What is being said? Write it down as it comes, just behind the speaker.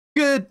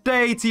Good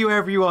day to you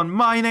everyone,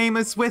 my name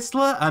is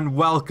Whistler and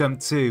welcome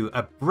to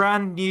a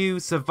brand new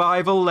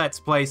survival let's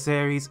play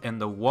series in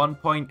the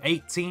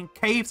 1.18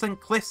 Caves and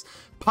Cliffs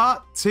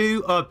Part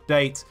 2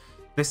 update.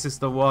 This is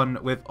the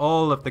one with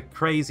all of the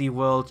crazy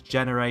world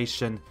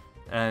generation,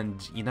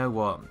 and you know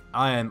what,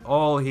 I am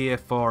all here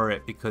for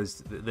it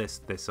because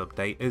this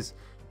update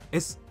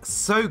is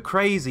so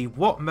crazy.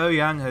 What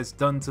Mojang has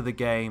done to the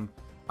game,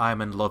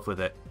 I'm in love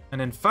with it.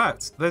 And in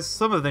fact, there's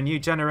some of the new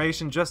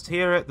generation just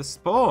here at the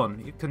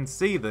spawn. You can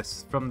see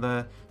this from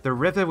the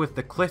river with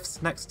the cliffs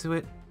next to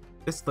it.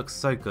 This looks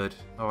so good.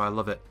 Oh, I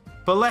love it.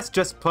 But let's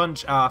just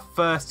punch our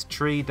first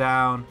tree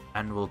down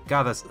and we'll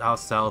gather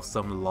ourselves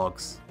some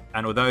logs.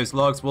 And with those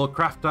logs, we'll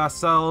craft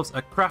ourselves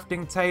a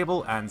crafting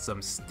table and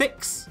some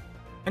sticks.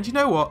 And you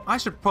know what? I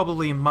should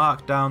probably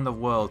mark down the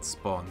world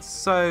spawns.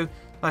 So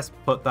let's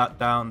put that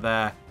down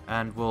there.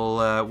 And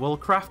we'll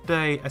craft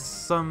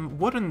some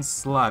wooden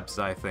slabs,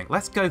 I think.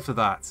 Let's go for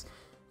that.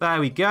 There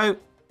we go.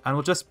 And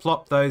we'll just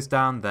plop those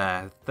down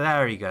there.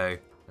 There we go.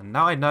 And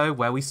now I know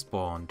where we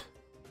spawned.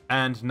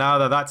 And now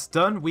that that's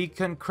done, we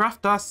can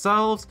craft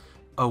ourselves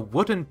a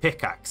wooden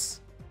pickaxe.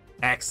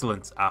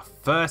 Excellent. Our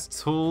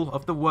first tool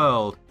of the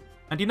world.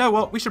 And you know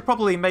what? We should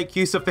probably make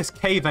use of this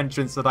cave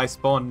entrance that I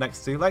spawned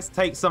next to. Let's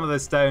take some of the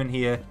stone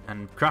here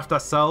and craft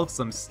ourselves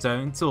some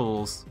stone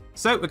tools.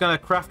 So we're going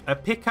to craft a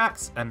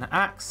pickaxe, an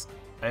axe,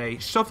 a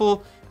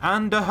shovel,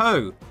 and a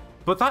hoe.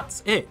 But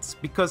that's it,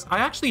 because I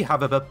actually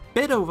have a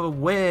bit of a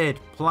weird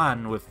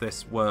plan with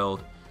this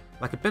world.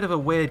 Like a bit of a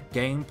weird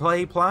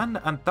gameplay plan,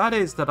 and that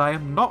is that I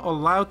am not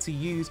allowed to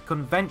use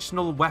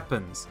conventional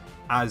weapons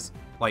as,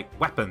 like,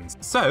 weapons.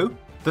 So,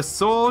 the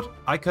sword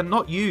I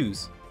cannot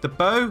use. The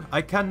bow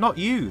I cannot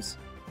use.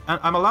 And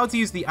I'm allowed to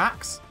use the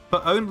axe,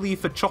 but only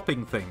for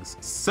chopping things.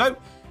 So,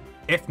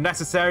 if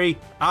necessary,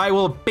 I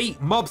will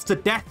beat mobs to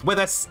death with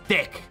a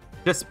stick.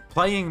 Just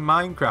playing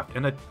Minecraft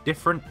in a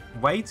different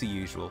way to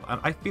usual. And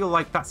I feel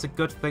like that's a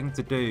good thing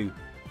to do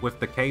with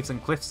the Caves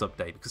and Cliffs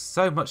update because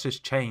so much has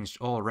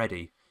changed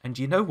already. And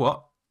you know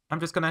what? I'm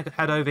just going to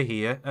head over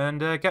here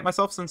and get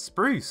myself some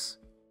spruce.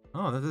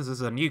 Oh, this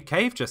is a new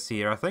cave just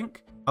here, I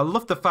think. I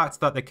love the fact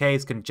that the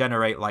caves can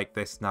generate like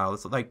this now.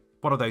 It's like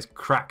one of those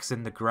cracks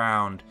in the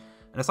ground.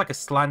 And it's like a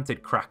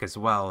slanted crack as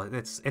well.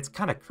 It's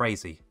kind of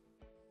crazy.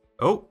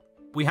 Oh.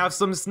 We have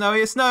some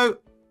snowy snow.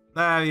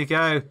 There you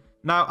go.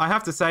 Now, I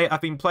have to say,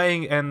 I've been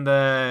playing in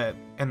the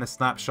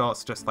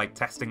snapshots, just like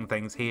testing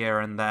things here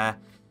and there.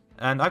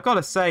 And I've got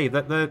to say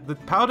that the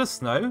powder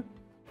snow,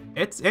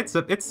 it's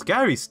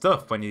scary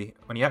stuff when you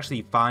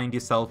actually find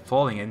yourself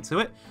falling into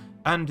it.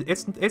 And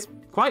it's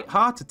quite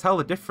hard to tell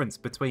the difference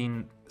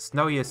between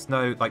snowier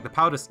snow, like the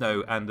powder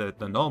snow, and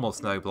the normal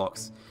snow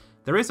blocks.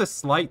 There is a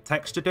slight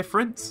texture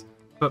difference,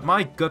 but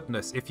my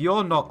goodness, if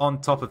you're not on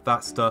top of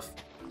that stuff,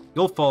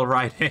 you'll fall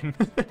right in.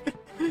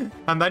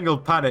 And then you'll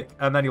panic.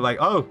 And then you're like,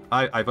 oh,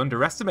 I've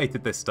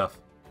underestimated this stuff.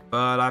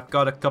 But I've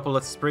got a couple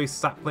of spruce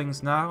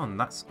saplings now, and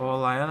that's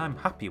all I'm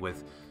happy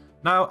with.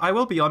 Now, I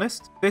will be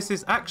honest, this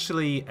is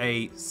actually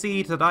a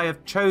seed that I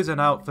have chosen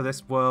out for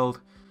this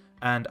world.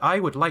 And I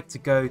would like to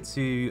go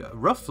to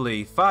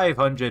roughly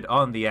 500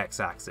 on the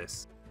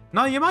x-axis.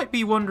 Now, you might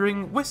be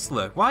wondering,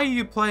 Whistler, why are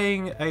you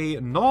playing a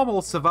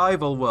normal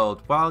survival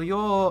world while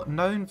you're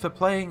known for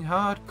playing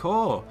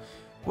hardcore?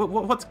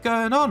 What's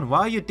going on? Why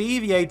are you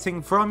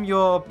deviating from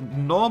your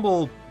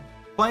normal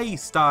play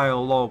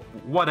style or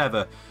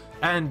whatever?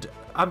 And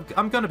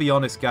I'm going to be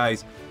honest,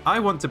 guys. I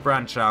want to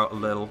branch out a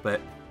little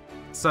bit.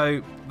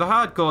 So the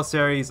hardcore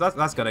series,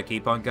 that's going to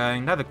keep on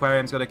going.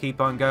 Netherquarium's going to keep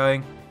on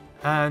going.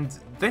 And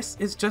this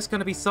is just going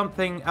to be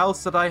something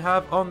else that I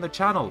have on the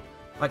channel.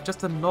 Like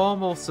just a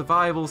normal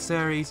survival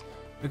series.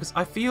 Because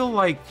I feel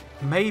like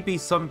maybe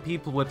some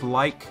people would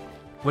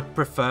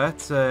prefer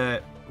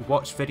to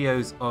watch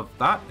videos of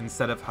that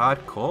instead of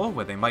hardcore,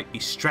 where they might be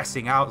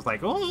stressing out. It's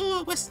like,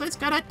 oh, Whistler's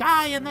gonna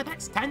die in the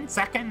next 10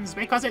 seconds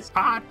because it's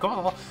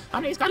hardcore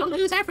and he's gonna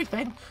lose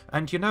everything.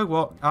 And you know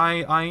what?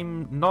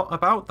 I'm not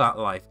about that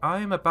life.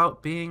 I'm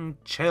about being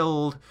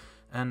chilled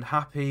and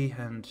happy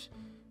and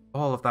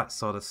all of that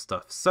sort of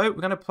stuff. So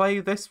we're gonna play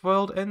this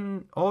world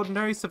in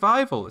ordinary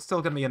survival. It's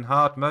still gonna be in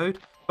hard mode,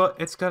 but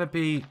it's gonna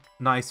be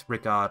nice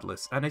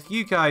regardless. And if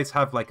you guys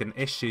have like an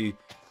issue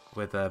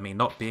with me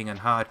not being in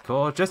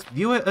hardcore, just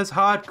view it as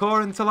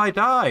hardcore until I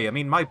die. I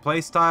mean, my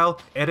playstyle,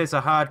 it is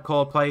a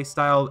hardcore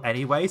playstyle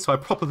anyway, so I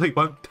probably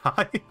won't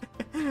die.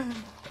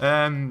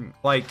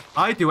 Like,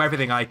 I do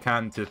everything I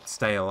can to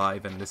stay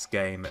alive in this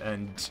game,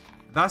 and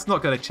that's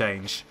not going to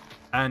change.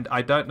 And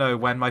I don't know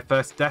when my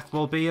first death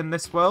will be in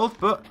this world,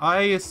 but I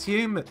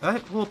assume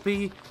it will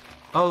be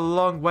a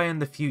long way in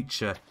the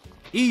future.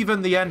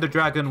 Even the Ender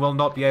Dragon will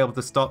not be able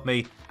to stop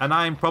me, and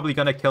I'm probably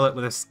going to kill it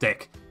with a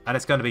stick. And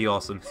it's going to be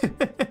awesome.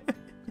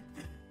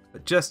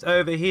 But just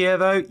over here,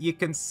 though, you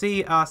can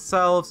see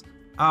ourselves,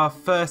 our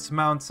first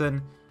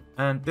mountain.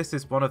 And this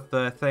is one of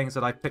the things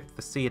that I picked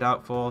the seed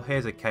out for.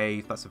 Here's a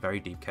cave. That's a very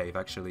deep cave,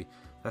 actually.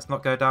 Let's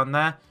not go down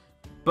there.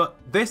 But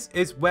this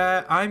is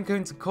where I'm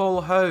going to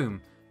call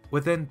home.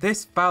 within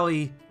this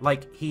valley,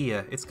 like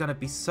here. It's going to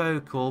be so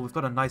cool. We've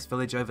got a nice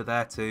village over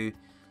there too.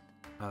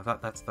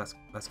 That's going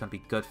to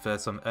be good for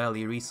some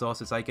early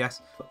resources, I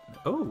guess.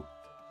 Oh,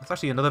 there's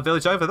actually another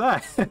village over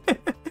there.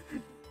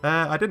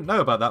 I didn't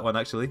know about that one,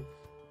 actually.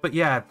 But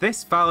yeah,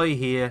 this valley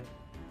here,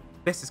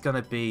 this is going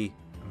to be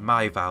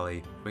my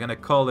valley. We're going to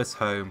call this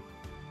home.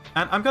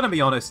 And I'm going to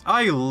be honest,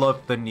 I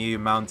love the new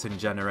mountain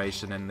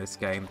generation in this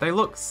game. They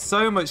look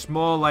so much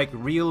more like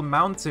real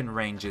mountain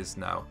ranges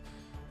now.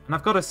 And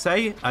I've got to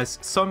say, as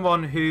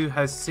someone who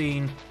has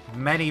seen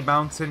many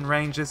mountain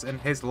ranges in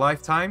his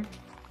lifetime,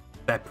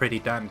 they're pretty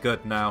damn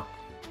good now.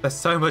 They're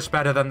so much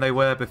better than they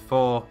were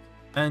before.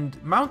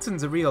 And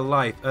mountains in real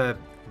life are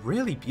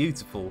really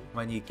beautiful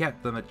when you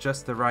get them at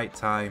just the right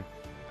time.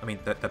 I mean,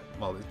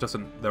 well,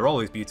 they're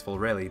always beautiful,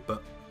 really,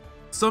 but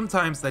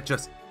sometimes they're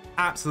just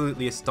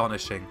absolutely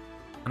astonishing.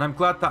 And I'm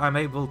glad that I'm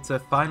able to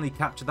finally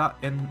capture that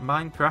in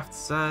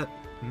Minecraft's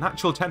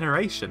natural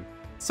generation.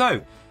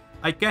 So,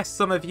 I guess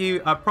some of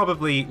you are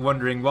probably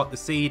wondering what the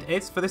seed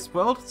is for this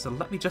world, so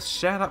let me just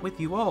share that with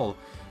you all.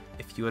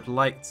 If you would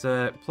like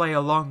to play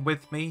along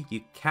with me,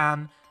 you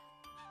can.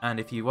 And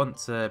if you want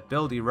to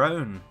build your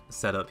own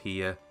setup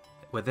here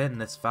within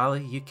this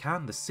valley, you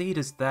can. The seed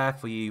is there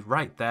for you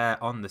right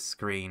there on the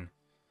screen.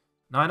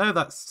 Now, I know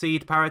that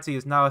seed parity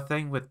is now a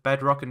thing with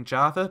Bedrock and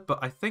Java, but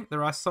I think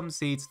there are some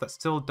seeds that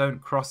still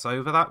don't cross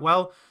over that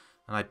well,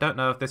 and I don't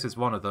know if this is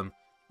one of them.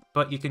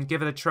 But you can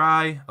give it a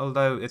try,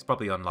 although it's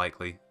probably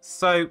unlikely.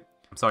 So,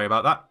 I'm sorry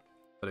about that,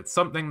 but it's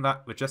something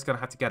that we're just going to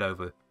have to get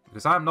over,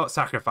 because I'm not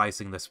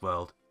sacrificing this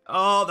world.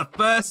 Oh, the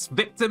first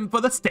victim for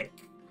the stick!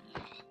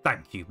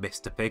 Thank you,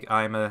 Mr. Pig.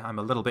 I'm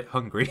a little bit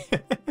hungry.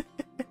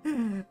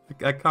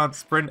 I can't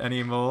sprint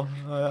anymore.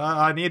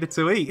 I needed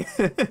to eat.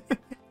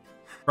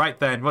 Right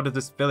then, what does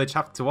this village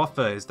have to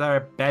offer? Is there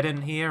a bed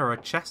in here or a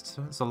chest?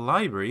 It's a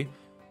library.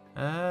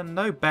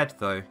 No bed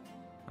though.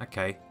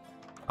 Okay.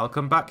 I'll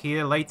come back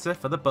here later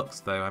for the books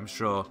though, I'm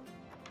sure.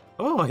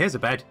 Oh, here's a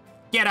bed.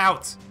 Get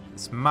out!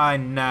 It's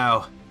mine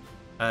now.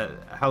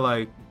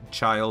 Hello,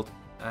 child.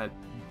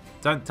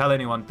 Don't tell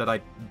anyone that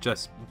I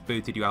just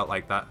booted you out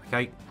like that,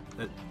 okay?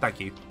 Thank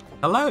you.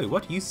 Hello,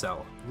 what do you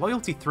sell?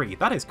 Loyalty 3.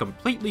 That is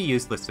completely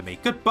useless to me.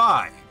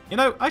 Goodbye! You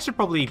know, I should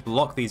probably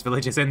block these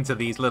villages into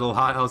these little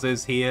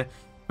houses here.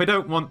 We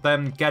don't want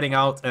them getting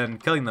out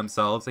and killing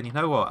themselves. And you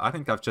know what? I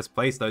think I've just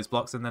placed those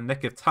blocks in the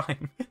nick of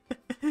time.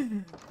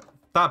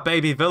 That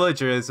baby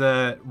villager is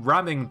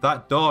ramming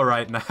that door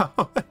right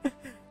now.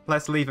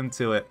 Let's leave him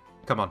to it.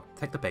 Come on,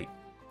 take the bait.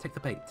 Take the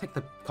bait. Take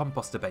the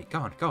composter bait. Go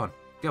on, go on.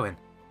 Go in.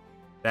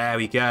 There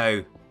we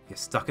go. You're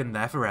stuck in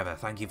there forever.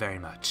 Thank you very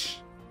much.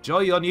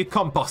 Enjoy your new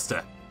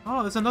composter.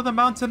 Oh, there's another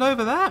mountain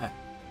over there.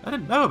 I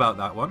didn't know about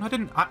that one. I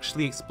didn't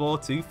actually explore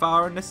too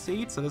far in this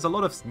seed, so there's a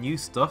lot of new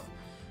stuff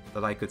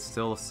that I could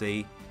still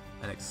see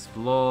and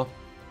explore.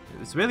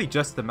 It's really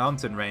just the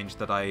mountain range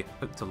that I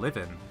hope to live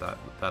in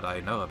that I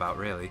know about,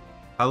 really.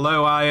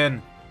 Hello,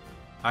 Iron.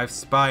 I've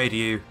spied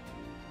you.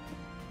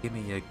 Give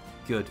me a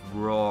good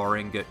raw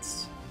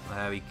ingots.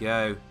 There we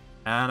go.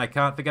 And I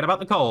can't forget about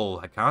the coal.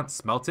 I can't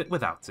smelt it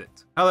without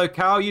it. Hello,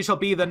 cow. You shall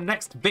be the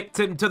next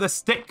victim to the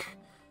stick.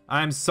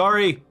 I'm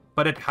sorry,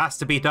 but it has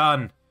to be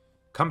done.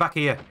 Come back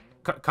here.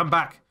 Come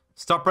back.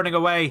 Stop running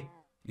away.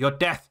 Your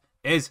death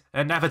is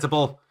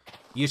inevitable.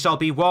 You shall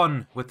be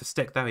one with the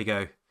stick. There we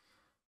go.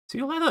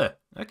 2 leather.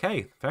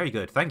 Okay, very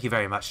good. Thank you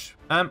very much.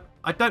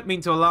 I don't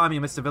mean to alarm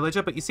you, Mr.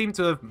 Villager, but you seem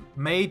to have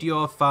made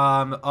your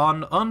farm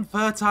on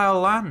unfertile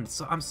land.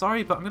 So I'm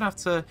sorry, but I'm going to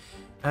have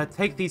to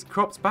take these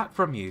crops back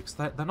from you, because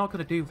they're not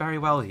going to do very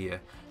well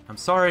here. I'm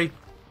sorry,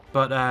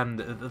 but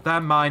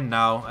they're mine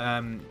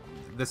now.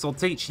 This will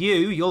teach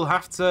you. You'll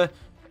have to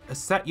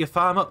set your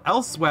farm up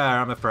elsewhere,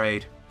 I'm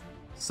afraid.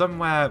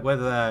 Somewhere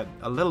with a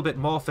little bit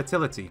more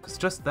fertility, because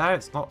just there,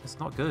 it's not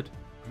good.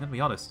 I'm going to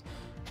be honest.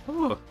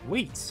 Oh,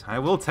 wheat. I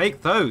will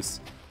take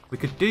those. We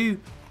could do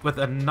with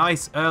a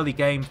nice early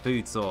game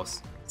food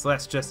source. So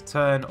let's just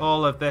turn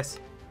all of this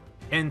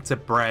into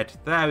bread.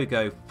 There we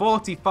go.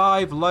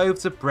 45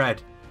 loaves of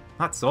bread.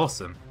 That's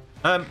awesome.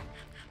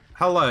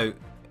 Hello.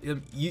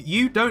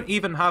 You don't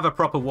even have a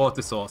proper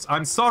water source.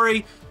 I'm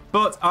sorry,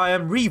 but I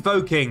am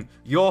revoking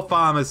your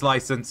farmer's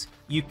license.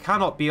 You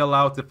cannot be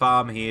allowed to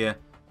farm here.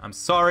 I'm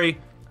sorry.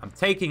 I'm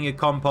taking your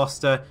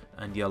composter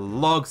and your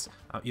logs.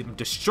 You're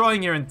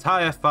destroying your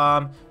entire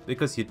farm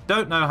because you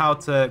don't know how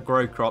to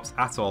grow crops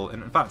at all.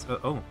 And in fact,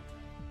 oh,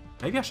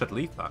 maybe I should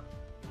leave that.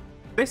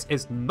 This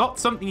is not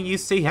something you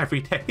see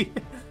every day.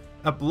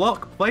 A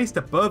block placed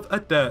above a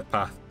dirt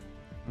path.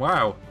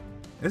 Wow.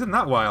 Isn't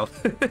that wild?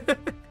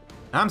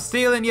 I'm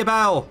stealing your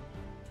bell.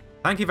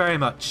 Thank you very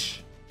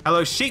much.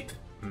 Hello, sheep.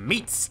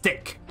 Meat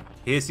stick.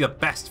 Here's your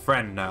best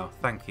friend now.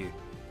 Thank you.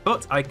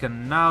 But I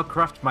can now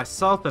craft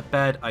myself a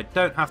bed. I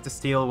don't have to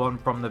steal one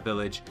from the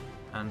village.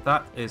 And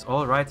that is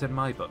all right in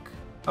my book.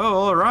 Oh,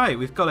 all right.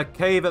 We've got a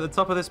cave at the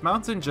top of this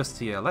mountain just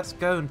here. Let's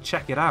go and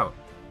check it out.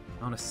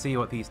 I want to see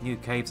what these new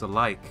caves are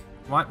like.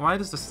 Why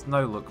does the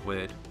snow look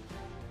weird?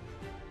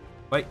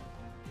 Wait.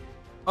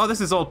 Oh,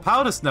 this is all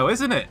powder snow,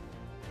 isn't it?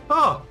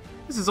 Oh,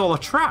 this is all a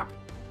trap.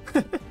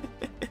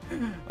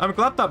 I'm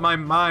glad that my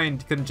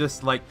mind can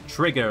just, like,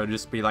 trigger and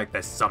just be like,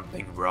 there's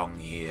something wrong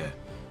here.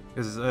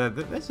 Because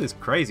this is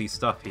crazy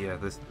stuff here.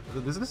 This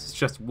is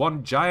just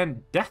one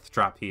giant death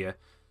trap here.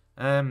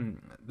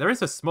 There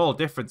is a small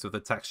difference with the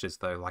textures,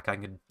 though. Like, I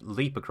can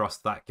leap across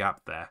that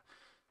gap there.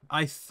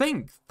 I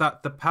think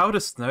that the powder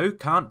snow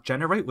can't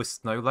generate with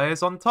snow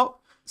layers on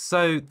top.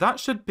 So that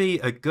should be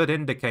a good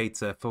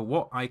indicator for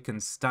what I can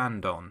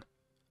stand on.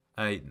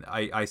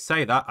 I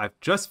say that, I've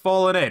just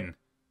fallen in.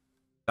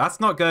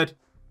 That's not good.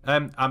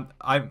 I'm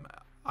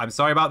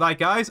sorry about that,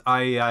 guys.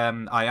 I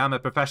am a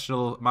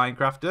professional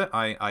Minecrafter.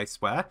 I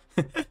swear.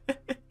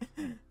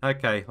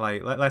 Okay,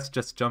 like let's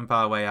just jump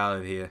our way out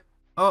of here.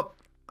 Oh,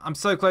 I'm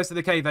so close to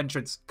the cave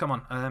entrance. Come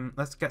on,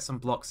 let's get some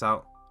blocks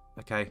out.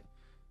 Okay,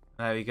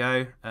 there we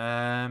go.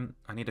 I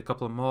need a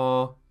couple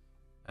more.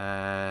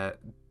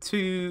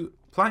 2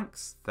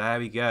 planks. There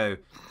we go.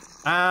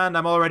 And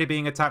I'm already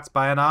being attacked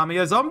by an army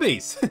of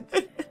zombies.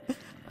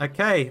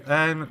 Okay,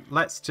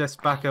 let's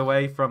just back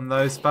away from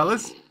those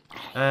fellas.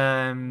 How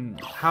am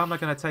I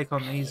going to take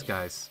on these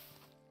guys?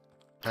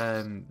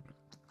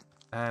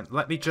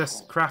 Let me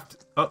just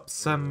craft up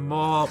some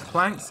more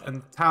planks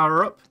and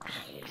tower up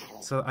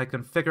so I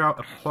can figure out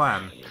a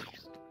plan.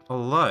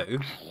 Although,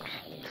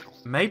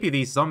 maybe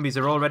these zombies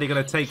are already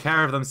going to take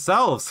care of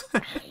themselves.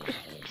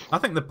 I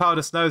think the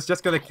powder snow is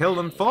just going to kill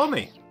them for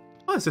me.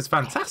 Oh, this is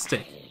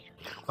fantastic.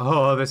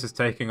 Oh, this is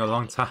taking a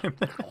long time.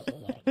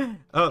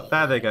 Oh,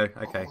 there they go.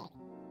 Okay.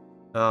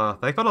 Oh,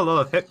 they got a lot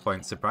of hit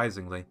points,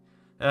 surprisingly.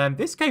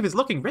 This cave is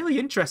looking really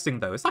interesting,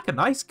 though. It's like a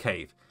nice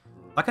cave.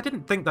 Like, I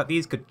didn't think that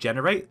these could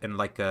generate in,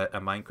 like, a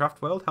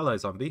Minecraft world. Hello,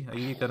 zombie. Are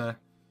you gonna...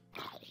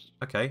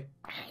 Okay.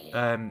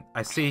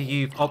 I see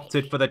you've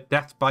opted for the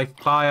death by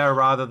fire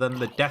rather than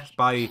the death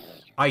by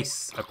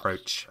ice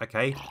approach.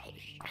 Okay.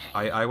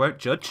 I won't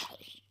judge.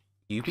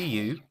 You be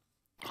you.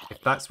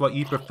 If that's what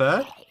you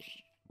prefer,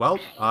 well,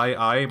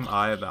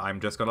 I'm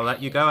just gonna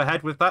let you go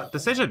ahead with that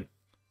decision.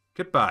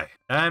 Goodbye.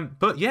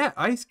 But yeah,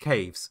 ice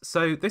caves.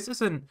 So this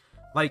isn't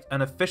like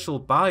an official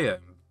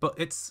biome, but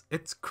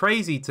it's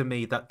crazy to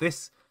me that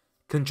this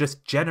can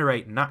just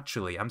generate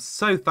naturally. I'm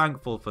so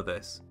thankful for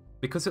this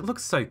because it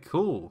looks so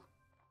cool.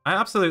 I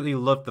absolutely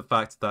love the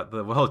fact that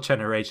the world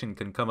generation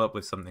can come up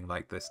with something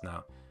like this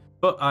now.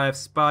 But I have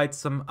spied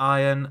some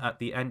iron at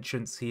the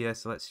entrance here,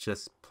 so let's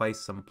just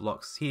place some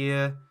blocks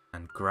here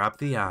and grab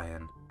the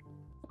iron.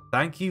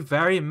 Thank you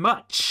very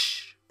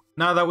much.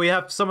 Now that we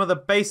have some of the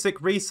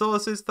basic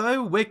resources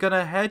though, we're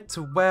gonna head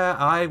to where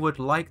I would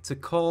like to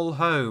call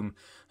home,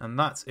 and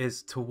that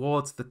is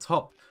towards the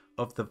top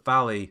of the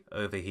valley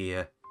over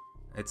here.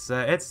 It's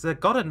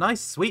got a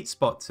nice sweet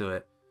spot to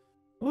it.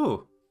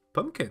 Ooh,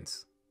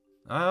 pumpkins.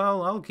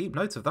 I'll keep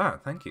note of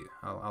that, thank you.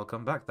 I'll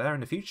come back there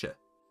in the future.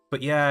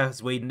 But yeah,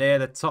 as we near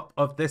the top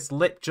of this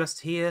lip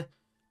just here,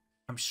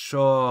 I'm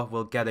sure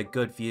we'll get a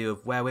good view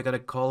of where we're gonna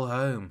call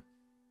home.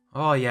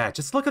 Oh yeah,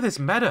 just look at this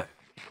meadow.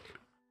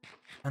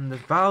 And the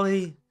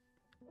valley.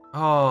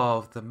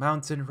 Oh, the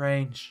mountain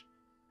range.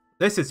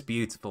 This is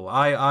beautiful.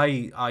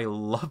 I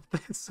love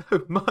this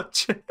so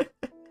much.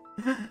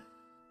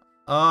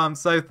 Oh, I'm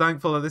so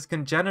thankful that this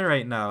can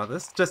generate now.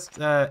 Let's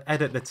just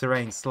edit the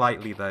terrain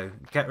slightly though.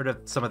 Get rid of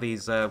some of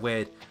these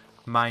weird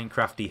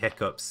Minecrafty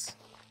hiccups.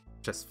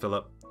 Just fill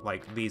up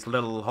like these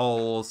little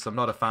holes. I'm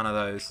not a fan of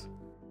those.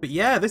 But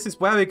yeah, this is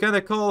where we're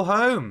gonna call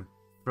home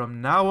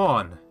from now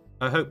on.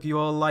 I hope you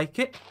all like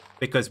it,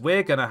 because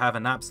we're gonna have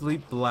an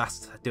absolute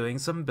blast doing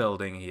some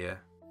building here.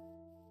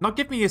 Now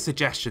give me your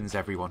suggestions,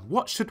 everyone.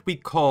 What should we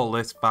call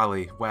this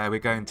valley where we're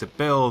going to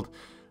build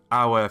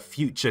our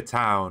future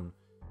town?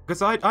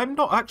 Because I'm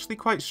not actually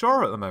quite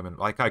sure at the moment.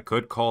 Like, I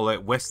could call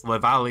it Whistler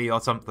Valley or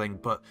something,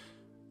 but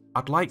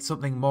I'd like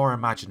something more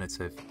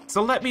imaginative.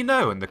 So let me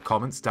know in the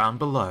comments down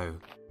below.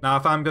 Now,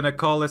 if I'm going to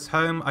call this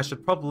home, I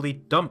should probably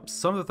dump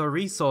some of the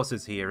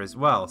resources here as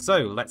well. So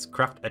let's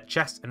craft a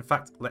chest. In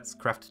fact, let's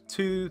craft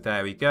 2.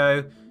 There we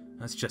go.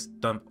 Let's just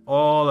dump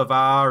all of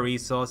our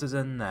resources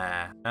in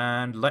there.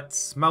 And let's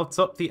smelt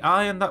up the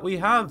iron that we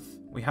have.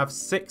 We have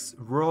 6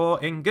 raw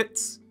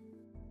ingots.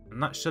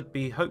 And that should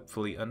be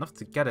hopefully enough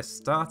to get us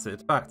started.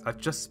 In fact, I've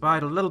just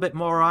spied a little bit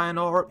more iron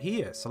ore up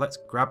here. So let's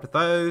grab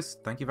those.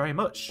 Thank you very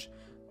much.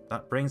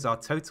 That brings our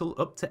total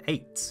up to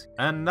 8.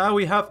 And now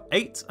we have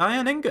 8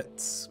 iron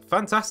ingots.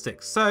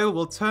 Fantastic. So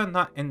we'll turn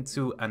that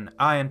into an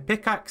iron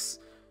pickaxe.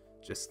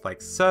 Just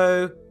like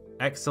so.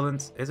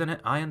 Excellent, isn't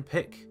it? Iron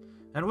pick.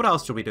 And what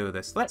else should we do with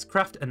this? Let's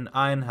craft an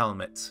iron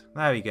helmet.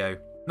 There we go.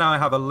 Now I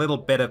have a little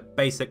bit of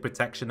basic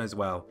protection as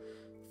well.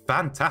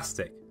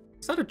 Fantastic.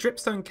 Is that a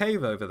dripstone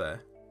cave over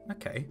there?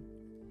 Okay.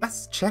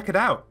 Let's check it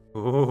out.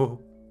 Ooh.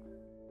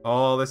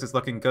 Oh, this is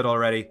looking good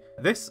already.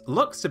 This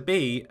looks to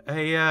be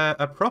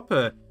a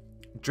proper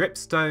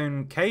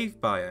dripstone cave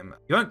biome.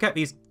 You won't get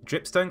these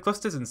dripstone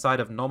clusters inside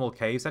of normal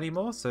caves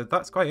anymore, so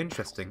that's quite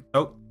interesting.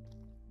 Oh,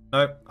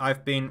 no,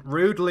 I've been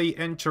rudely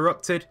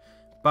interrupted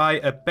by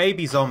a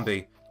baby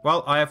zombie.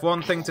 Well, I have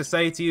one thing to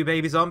say to you,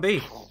 baby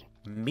zombie.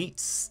 Meet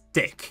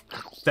Stick,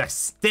 the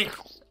stick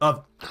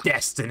of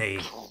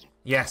destiny.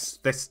 Yes,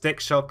 this stick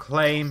shall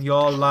claim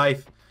your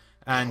life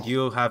and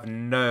you'll have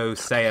no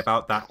say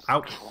about that.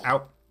 Ow,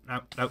 ow,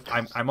 no, no,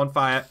 I'm on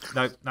fire.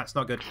 No, that's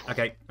not good.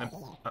 Okay,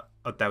 oh,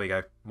 there we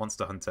go.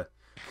 Monster Hunter.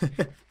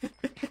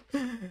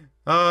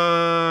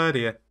 Oh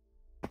dear.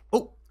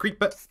 Oh,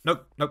 creeper.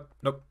 Nope, nope,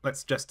 nope.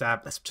 Let's just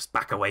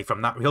back away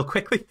from that real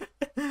quickly.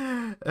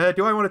 Do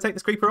I want to take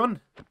this creeper on?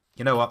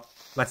 You know what?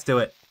 Let's do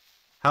it.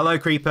 Hello,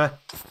 creeper.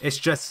 It's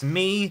just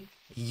me,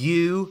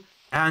 you,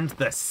 and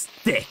the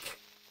stick.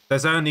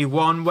 There's only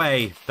one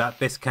way that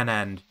this can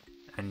end,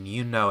 and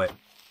you know it.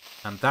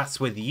 And that's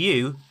with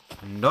you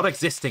not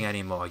existing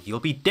anymore. You'll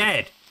be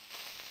dead.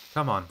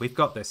 Come on, we've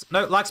got this.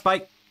 No, lag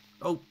spike.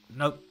 Oh,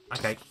 no.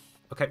 Okay.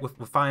 Okay, we're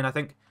fine, I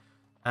think.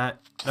 No,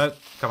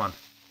 come on.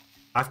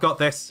 I've got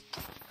this.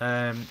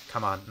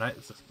 Come on. No,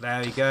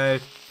 there we go.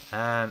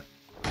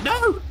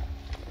 No!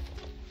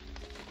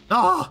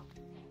 Oh!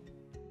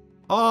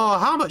 Oh,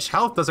 how much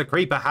health does a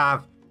creeper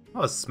have? I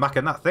was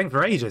smacking that thing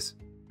for ages.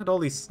 Look at all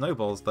these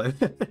snowballs, though.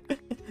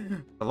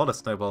 A lot of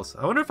snowballs.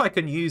 I wonder if I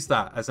can use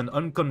that as an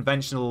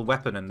unconventional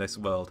weapon in this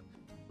world.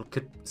 It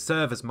could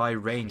serve as my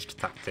ranged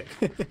tactic.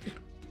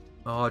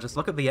 Oh, just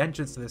look at the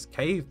entrance to this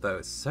cave, though.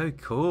 It's so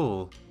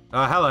cool.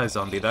 Oh, hello,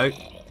 zombie, though.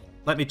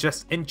 Let me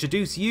just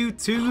introduce you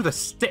to the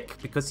stick,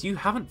 because you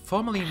haven't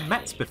formally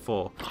met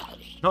before.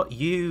 Not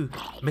you,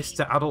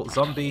 Mr. Adult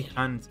Zombie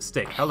and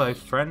Stick. Hello,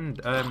 friend.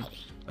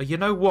 You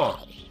know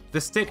what?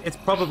 The stick is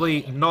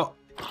probably not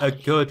a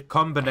good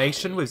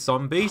combination with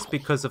zombies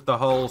because of the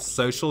whole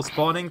social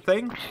spawning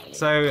thing.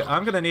 So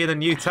I'm going to need a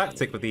new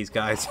tactic with these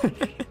guys.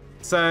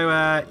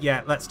 So,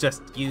 yeah, let's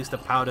just use the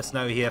powder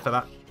snow here for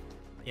that.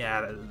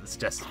 Yeah,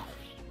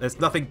 there's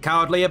nothing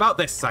cowardly about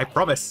this, I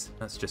promise.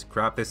 Let's just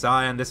grab this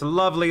iron, this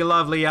lovely,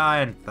 lovely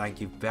iron.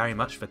 Thank you very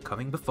much for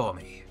coming before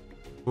me.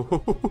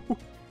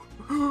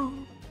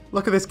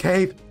 Look at this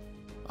cave.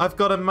 I've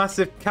got a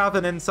massive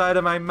cavern inside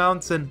of my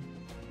mountain.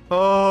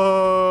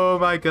 Oh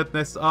my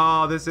goodness.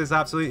 Oh, this is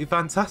absolutely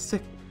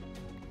fantastic.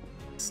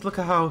 Just look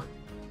at how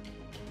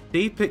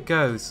deep it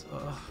goes.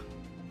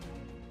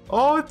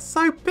 Oh, it's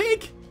so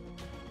big.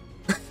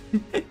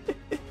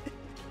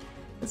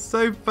 It's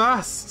so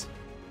vast.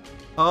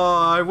 Oh,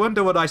 I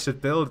wonder what I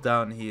should build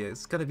down here.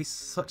 It's going to be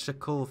such a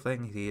cool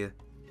thing here.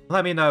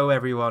 Let me know,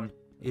 everyone,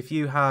 if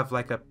you have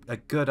like a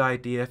good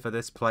idea for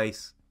this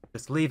place.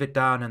 Just leave it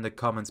down in the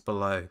comments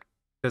below.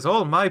 Because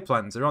all my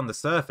plans are on the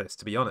surface,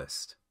 to be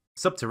honest.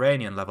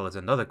 Subterranean level is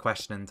another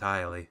question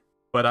entirely.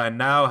 But I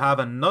now have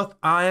enough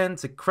iron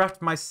to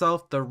craft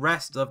myself the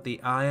rest of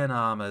the iron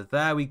armor.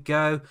 There we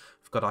go.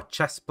 We've got our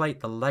chest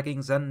plate, the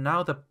leggings, and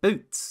now the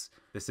boots.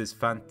 This is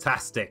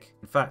fantastic.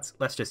 In fact,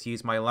 let's just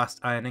use my last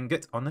iron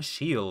ingot on the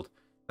shield.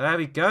 There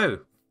we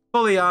go.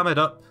 Fully armored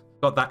up.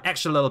 Got that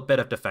extra little bit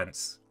of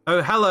defense.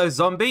 Oh, hello,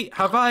 zombie.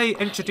 Have I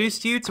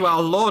introduced you to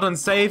our Lord and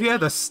Savior,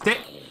 the Stick?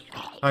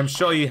 I'm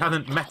sure you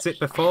haven't met it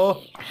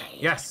before.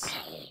 Yes,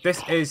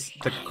 this is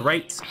the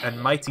great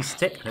and mighty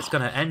Stick, and it's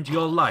going to end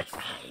your life.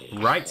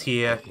 Right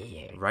here,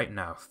 right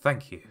now.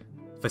 Thank you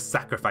for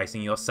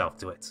sacrificing yourself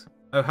to it.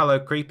 Oh, hello,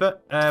 creeper.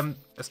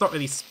 It's not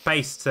really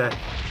space to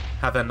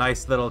have a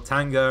nice little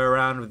tango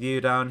around with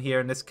you down here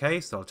in this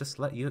case. I'll just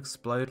let you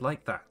explode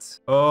like that.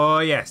 Oh,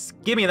 yes.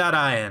 Give me that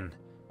iron.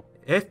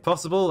 If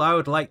possible, I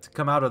would like to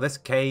come out of this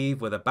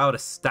cave with about a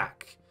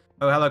stack.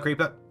 Oh, hello,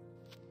 creeper.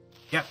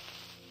 Yep.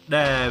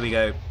 There we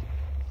go.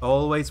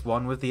 Always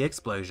one with the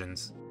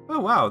explosions. Oh,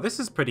 wow. This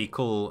is pretty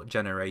cool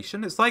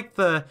generation. It's like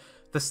the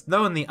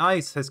snow and the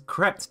ice has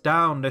crept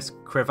down this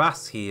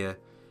crevasse here.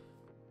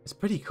 It's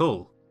pretty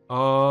cool.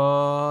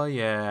 Oh,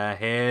 yeah.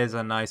 Here's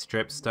a nice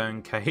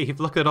dripstone cave.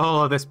 Look at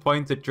all of this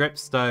pointed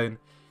dripstone.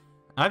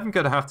 I'm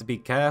going to have to be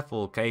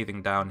careful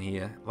caving down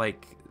here.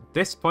 Like,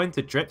 this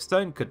pointed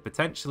dripstone could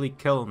potentially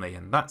kill me,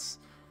 and that's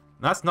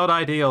not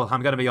ideal,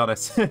 I'm going to be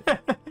honest.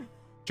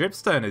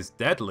 Dripstone is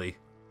deadly.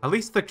 At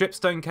least the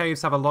dripstone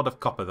caves have a lot of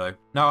copper, though.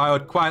 Now, I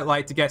would quite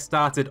like to get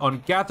started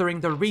on gathering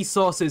the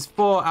resources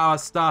for our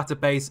starter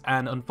base,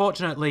 and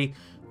unfortunately,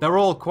 they're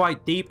all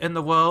quite deep in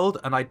the world,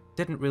 and I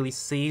didn't really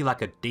see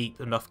like a deep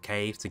enough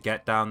cave to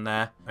get down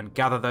there and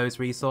gather those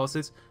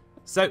resources.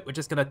 So we're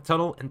just going to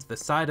tunnel into the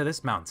side of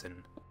this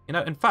mountain. You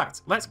know, in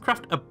fact, let's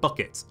craft a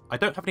bucket. I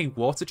don't have any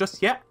water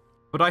just yet,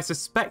 but I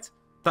suspect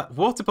that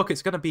water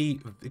bucket's going to be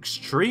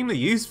extremely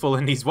useful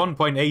in these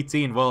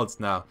 1.18 worlds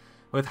now,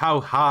 with how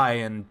high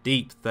and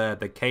deep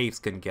the caves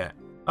can get.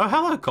 Oh,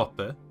 hello,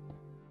 Copper.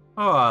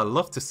 Oh, I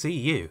love to see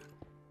you.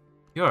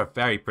 You're a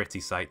very pretty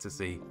sight to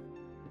see.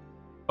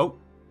 Oh.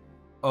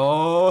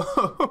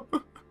 Oh.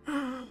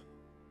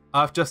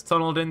 I've just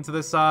tunneled into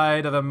the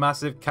side of a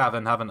massive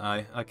cavern, haven't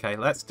I? Okay,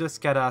 let's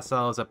just get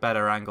ourselves a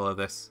better angle of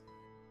this.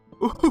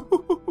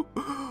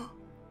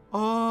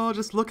 Oh,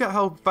 just look at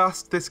how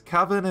vast this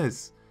cavern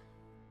is.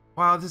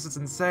 Wow, this is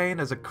insane.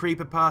 There's a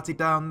creeper party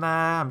down there.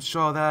 I'm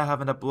sure they're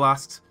having a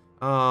blast.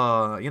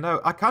 Oh, you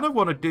know, I kind of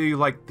want to do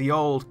like the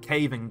old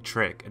caving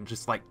trick and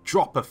just like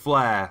drop a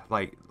flare.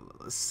 Like,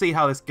 see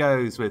how this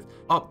goes with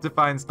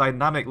Optifine's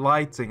dynamic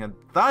lighting, and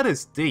that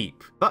is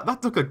deep.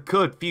 That took a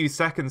good few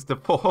seconds to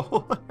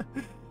fall.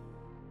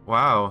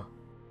 Wow.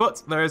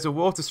 But there is a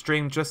water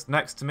stream just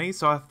next to me,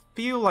 so I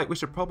feel like we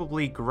should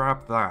probably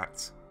grab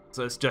that.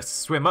 So let's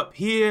just swim up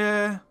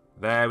here.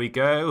 There we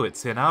go,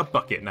 it's in our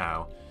bucket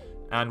now.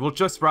 And we'll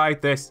just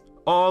ride this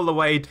all the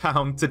way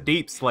down to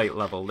deep slate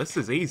level. This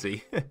is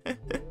easy.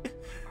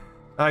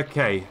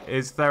 Okay,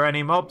 is there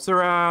any mobs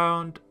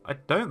around? I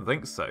don't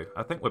think so.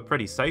 I think we're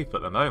pretty safe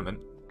at the moment.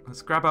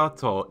 Let's grab our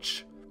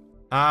torch.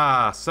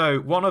 Ah, so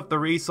one of the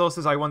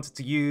resources I wanted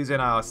to use in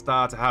our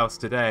starter house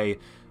today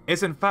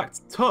is in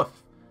fact tuff.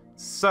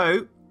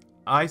 So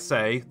I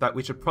say that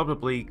we should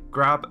probably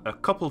grab a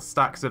couple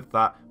stacks of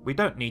that. We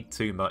don't need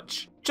too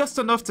much. Just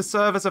enough to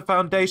serve as a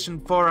foundation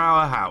for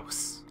our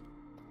house.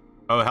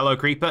 Oh, hello,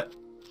 creeper.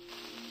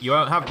 You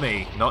won't have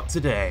me. Not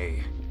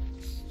today.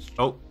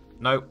 Oh,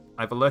 no.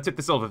 I've alerted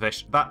the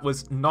silverfish. That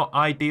was not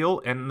ideal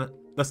in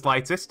the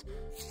slightest.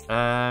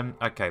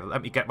 Okay,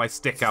 let me get my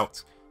stick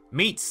out.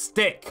 Meet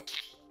stick!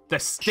 The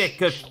stick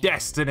of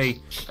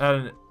destiny.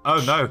 Oh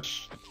no.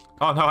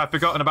 Oh no, I've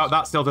forgotten about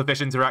that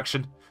silverfish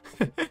interaction.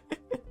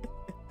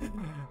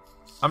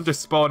 I'm just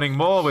spawning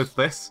more with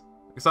this,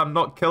 because I'm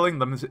not killing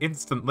them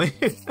instantly.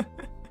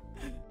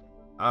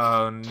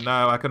 Oh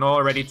no, I can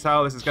already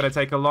tell this is going to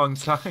take a long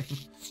time.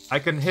 I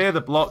can hear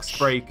the blocks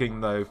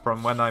breaking though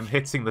from when I'm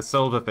hitting the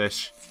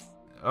silverfish.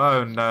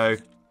 Oh no.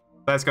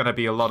 There's going to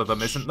be a lot of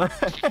them, isn't there?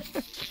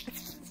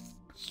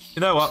 You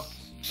know what?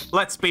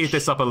 Let's speed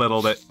this up a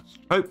little bit.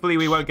 Hopefully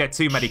we won't get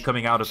too many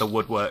coming out of the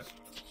woodwork.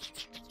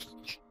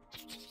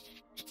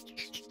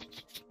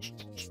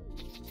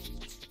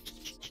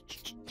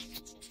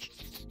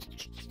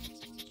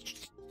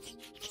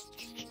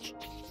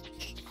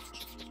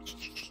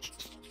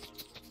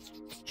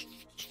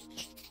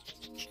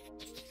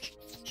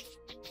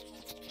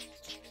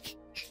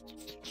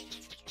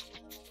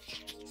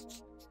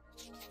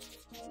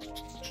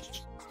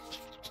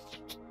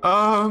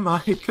 Oh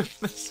my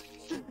goodness.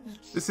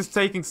 This is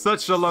taking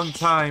such a long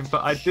time,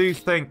 but I do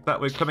think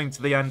that we're coming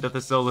to the end of the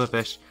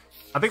silverfish.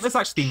 I think there's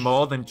actually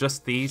more than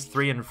just these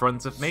three in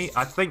front of me.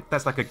 I think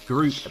there's like a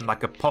group and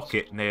like a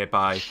pocket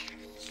nearby,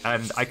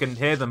 and I can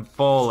hear them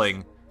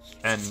falling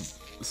and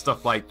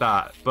stuff like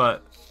that,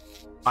 but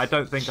I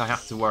don't think I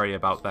have to worry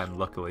about them,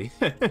 luckily.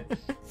 I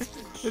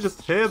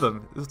just hear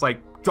them. It's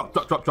like drop,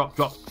 drop, drop, drop,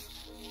 drop.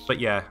 But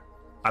yeah,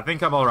 I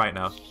think I'm alright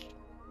now.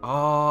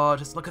 Oh,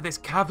 just look at this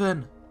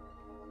cavern.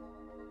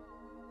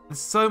 There's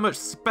so much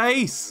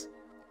space.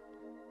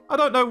 I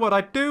don't know what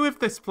I'd do with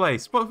this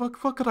place.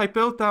 What could I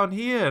build down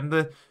here? And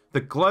the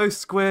glow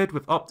squid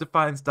with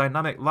Optifine's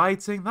dynamic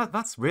lighting.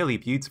 That's really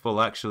beautiful,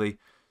 actually.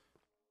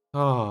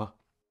 Oh,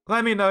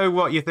 let me know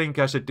what you think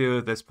I should do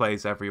with this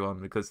place,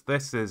 everyone, because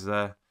this is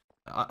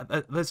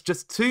there's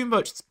just too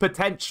much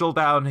potential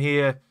down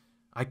here.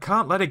 I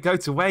can't let it go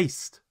to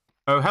waste.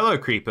 Oh, hello,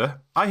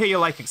 creeper. I hear you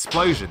like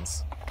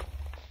explosions.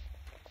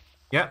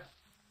 Yep,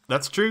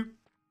 that's true.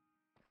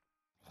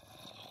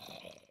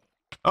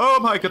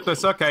 Oh my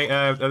goodness, okay,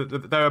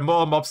 there are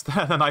more mobs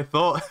there than I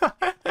thought.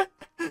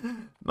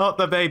 Not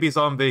the baby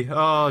zombie.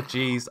 Oh,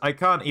 jeez. I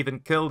can't even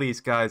kill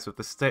these guys with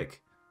the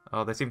stick.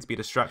 Oh, they seem to be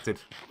distracted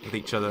with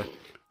each other.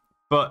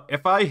 But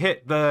if I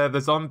hit the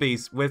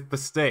zombies with the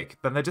stick,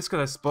 then they're just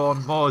going to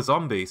spawn more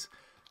zombies.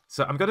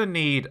 So I'm going to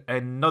need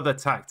another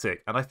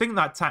tactic. And I think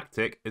that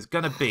tactic is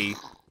going to be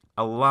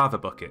a lava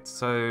bucket.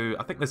 So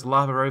I think there's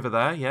lava over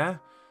there, yeah?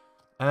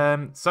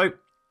 So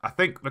I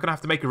think we're going to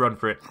have to make a run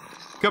for it.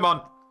 Come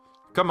on.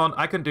 Come on,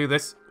 I can do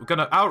this. We're going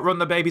to outrun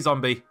the baby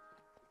zombie.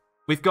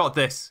 We've got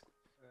this.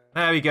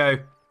 There we go.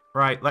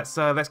 Right, let's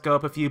go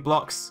up a few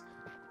blocks.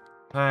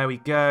 There we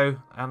go.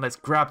 And let's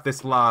grab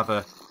this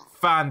lava.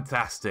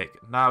 Fantastic.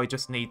 Now we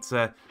just need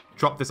to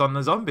drop this on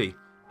the zombie.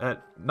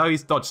 No,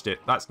 he's dodged it.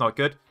 That's not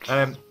good.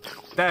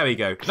 There we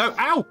go. No,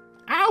 ow!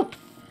 Ow!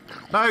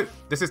 No,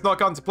 this is not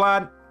gone to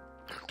plan.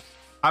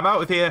 I'm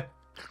out of here.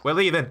 We're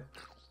leaving.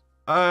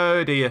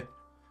 Oh dear.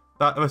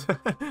 That was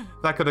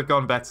that could have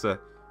gone better.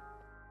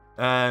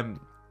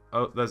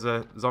 Oh, there's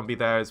a zombie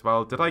there as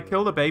well. Did I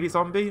kill the baby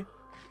zombie?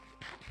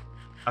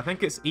 I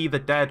think it's either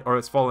dead or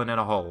it's fallen in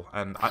a hole,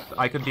 and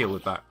I can deal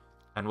with that.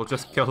 And we'll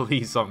just kill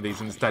these zombies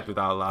instead with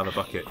our lava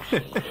bucket.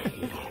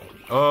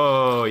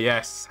 Oh,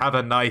 yes. Have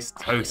a nice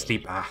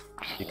toasty bath.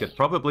 You could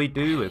probably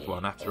do with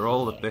one after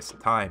all of this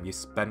time you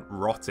spent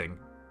rotting.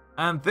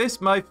 And this,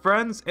 my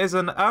friends, is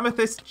an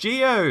amethyst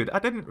geode. I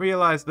didn't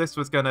realize this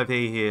was going to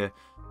be here.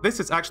 This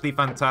is actually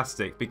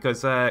fantastic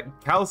because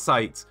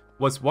calcite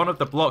was one of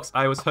the blocks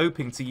I was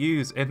hoping to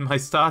use in my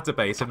starter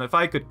base, and if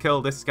I could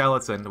kill this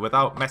skeleton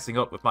without messing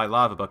up with my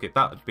lava bucket,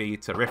 that would be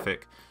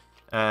terrific.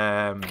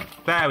 There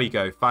we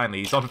go, finally,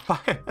 he's on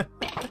fire.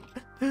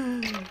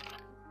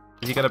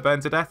 Is he gonna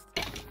burn to death?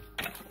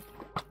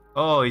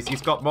 Oh,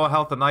 he's got more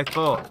health than I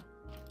thought.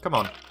 Come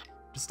on,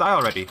 just die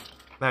already.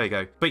 There we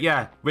go. But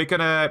yeah, we're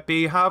gonna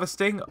be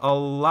harvesting a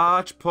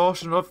large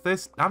portion of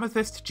this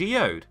amethyst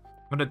geode.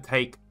 I'm gonna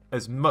take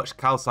as much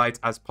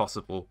calcite as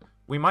possible.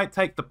 We might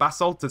take the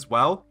basalt as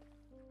well,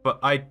 but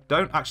I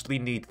don't actually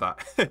need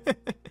that.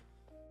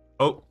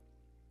 Oh,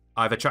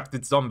 I've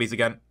attracted zombies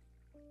again.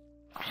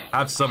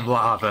 Have some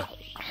lava.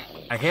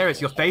 I hear it's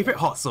your favourite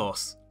hot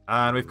sauce.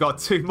 And we've got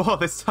 2 more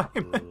this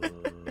time.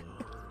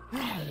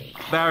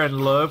 They're in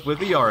love with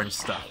the orange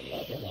stuff.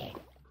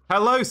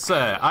 Hello,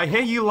 sir. I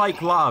hear you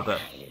like lava.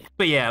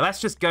 But yeah,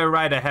 let's just go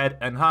right ahead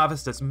and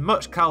harvest as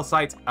much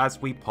calcite as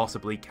we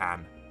possibly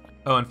can.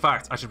 Oh, in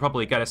fact, I should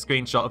probably get a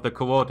screenshot of the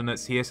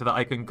coordinates here so that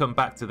I can come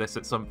back to this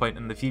at some point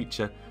in the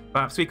future.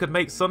 Perhaps we could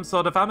make some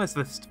sort of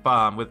amethyst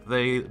farm with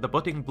the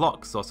budding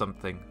blocks or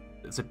something.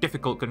 It's a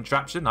difficult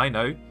contraption, I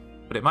know,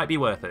 but it might be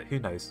worth it, who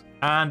knows.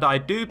 And I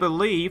do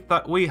believe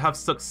that we have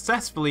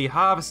successfully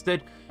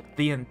harvested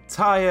the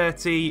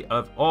entirety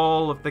of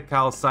all of the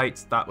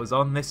calcite that was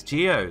on this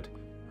geode.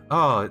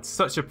 Oh, it's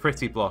such a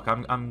pretty block.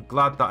 I'm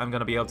glad that I'm going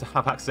to be able to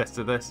have access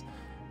to this.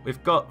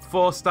 We've got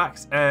 4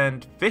 stacks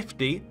and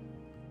 50.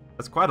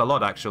 That's quite a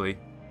lot, actually.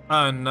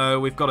 Oh no,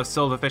 we've got a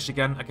silverfish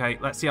again. Okay,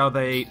 let's see how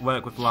they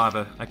work with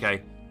lava.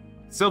 Okay,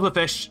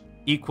 silverfish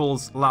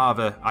equals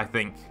lava, I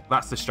think.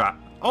 That's the strat.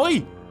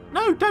 Oi!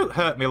 No, don't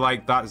hurt me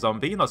like that,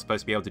 zombie. You're not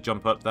supposed to be able to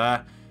jump up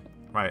there.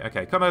 Right,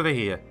 okay, come over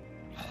here.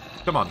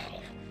 Come on.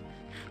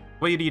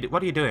 What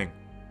are you doing?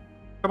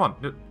 Come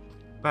on.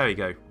 There we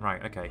go.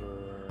 Right, okay.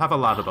 Have a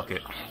lava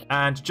bucket.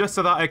 And just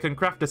so that I can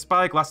craft a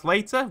spyglass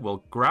later,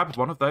 we'll grab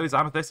one of those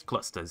amethyst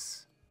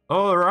clusters.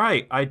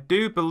 Alright, I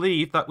do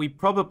believe that we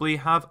probably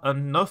have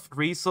enough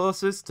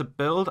resources to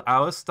build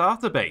our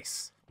starter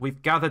base.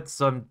 We've gathered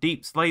some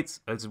deep slates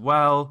as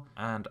well,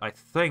 and I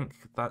think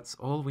that's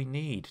all we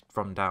need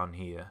from down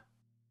here.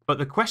 But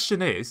the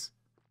question is,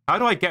 how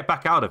do I get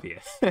back out of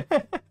here?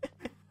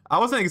 I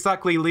wasn't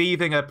exactly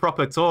leaving a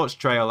proper torch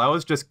trail. I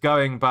was just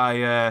going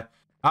by,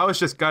 I was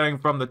just going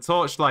from the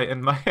torchlight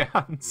in my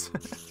hands.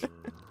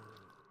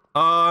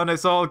 Oh, and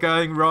it's all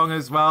going wrong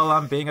as well.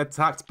 I'm being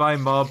attacked by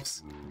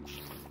mobs.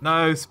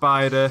 No,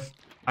 spider.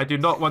 I do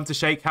not want to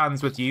shake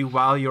hands with you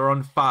while you're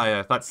on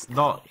fire. That's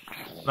not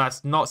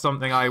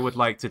something I would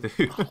like to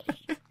do.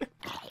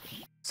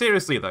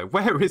 Seriously though,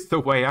 where is the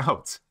way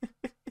out?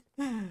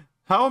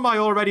 How am I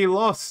already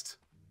lost?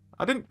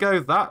 I didn't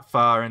go that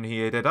far in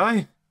here, did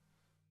I?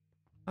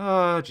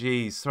 Oh,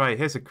 jeez. Right,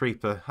 here's a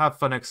creeper. Have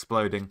fun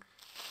exploding.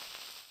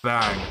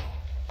 Bang.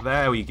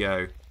 There we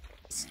go.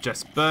 Let's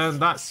just burn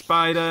that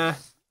spider.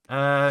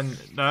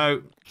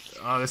 No.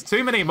 Oh, there's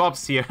too many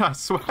mobs here, I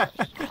swear.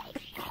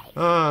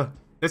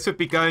 This would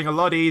be going a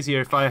lot easier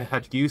if I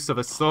had use of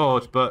a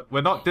sword, but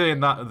we're not doing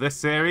that in this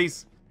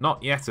series.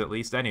 Not yet, at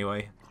least,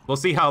 anyway. We'll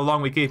see how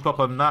long we keep up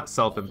on that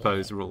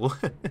self-imposed rule.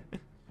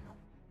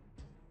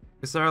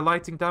 Is there a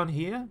lighting down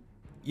here?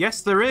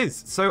 Yes, there is.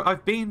 So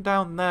I've been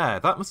down there.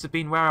 That must have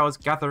been where I was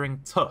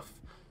gathering tuff.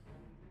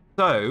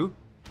 So,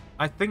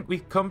 I think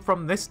we've come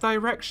from this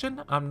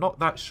direction. I'm not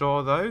that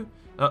sure, though.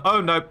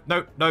 Oh, no,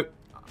 no, no.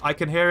 I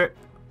can hear it.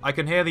 I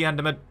can hear the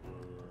Enderman.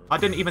 I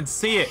didn't even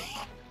see it.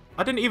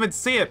 I didn't even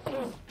see it.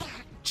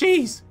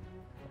 Jeez.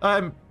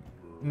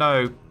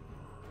 No.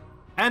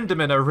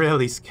 Endermen are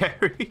really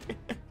scary.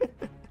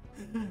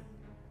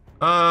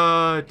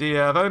 Oh,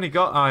 dear. I've only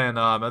got iron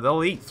armor.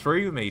 They'll eat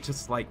through me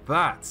just like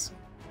that.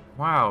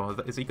 Wow.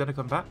 Is he going to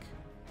come back?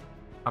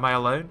 Am I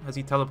alone? Has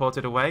he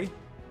teleported away?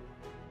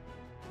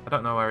 I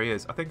don't know where he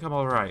is. I think I'm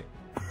all right.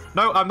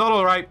 No, I'm not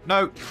all right.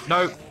 No,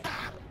 no.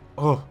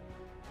 Oh.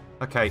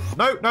 Okay.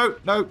 No, no,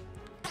 no.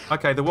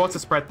 Okay, the water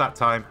spread that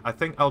time. I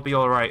think I'll be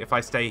all right if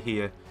I stay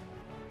here.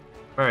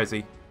 Where is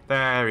he?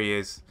 There he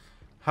is.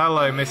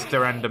 Hello,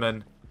 Mr.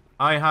 Enderman.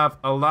 I have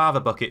a lava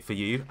bucket for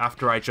you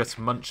after I just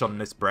munch on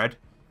this bread.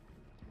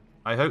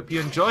 I hope you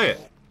enjoy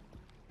it.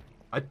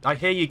 I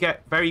hear you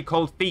get very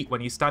cold feet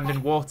when you stand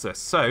in water,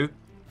 so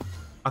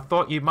I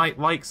thought you might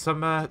like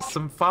some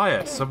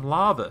fire, some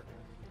lava,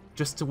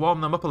 just to warm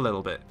them up a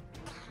little bit.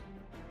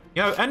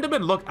 You know,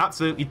 Endermen look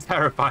absolutely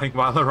terrifying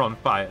while they're on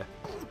fire.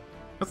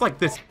 It's like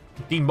this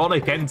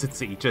demonic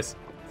entity just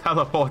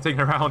teleporting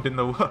around in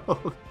the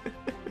world.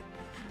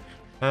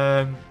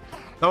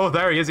 Oh,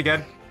 there he is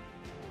again.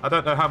 I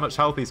don't know how much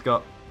health he's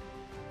got.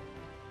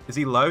 Is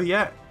he low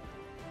yet?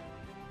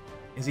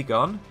 Is he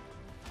gone?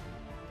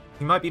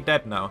 He might be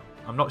dead now.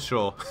 I'm not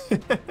sure.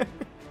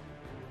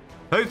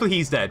 Hopefully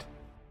he's dead.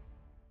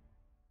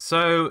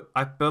 So,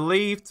 I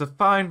believe to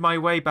find my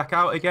way back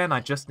out again, I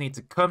just need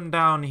to come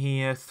down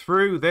here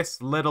through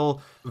this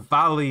little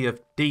valley of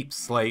deep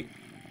slate.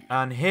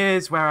 And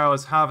here's where I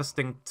was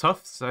harvesting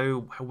tuff.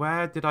 So,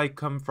 where did I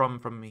come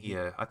from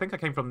here? I think I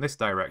came from this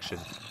direction.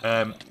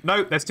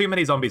 No, there's too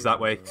many zombies that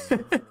way.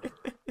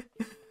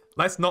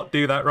 Let's not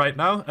do that right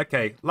now.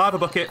 Okay, lava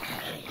bucket.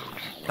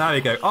 There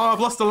we go. Oh, I've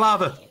lost the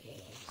lava.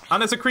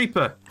 And there's a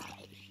creeper.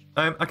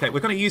 Okay, we're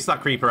going to use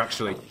that creeper,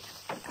 actually.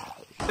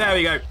 There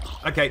we go.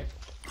 Okay,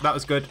 that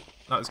was good.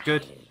 That was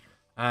good.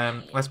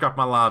 Let's grab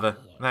my lava.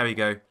 There we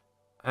go.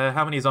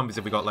 How many zombies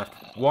have we got left?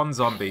 One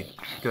zombie.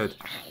 Good.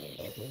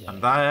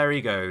 And there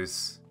he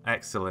goes.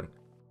 Excellent.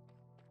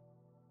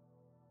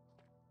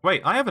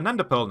 Wait, I have an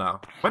ender pearl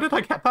now. Where did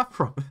I get that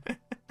from?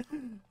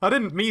 I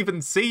didn't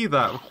even see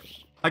that.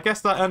 I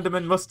guess that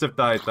enderman must have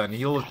died then.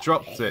 He'll have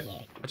dropped it.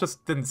 I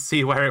just didn't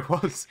see where it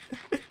was.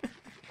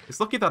 It's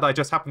lucky that I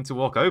just happened to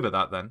walk over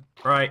that then.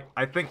 Right,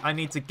 I think I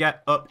need to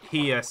get up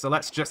here, so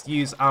let's just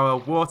use our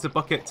water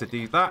bucket to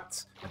do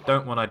that. I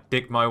don't want to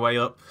dig my way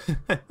up.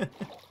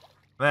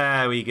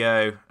 There we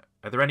go.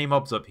 Are there any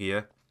mobs up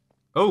here?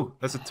 Oh,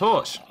 there's a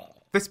torch.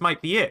 This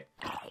might be it.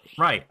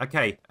 Right,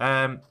 okay.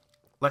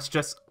 Let's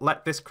just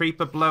let this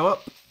creeper blow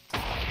up.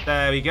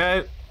 There we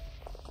go.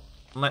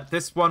 Let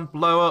this one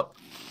blow up.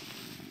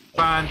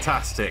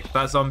 Fantastic.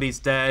 That zombie's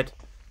dead.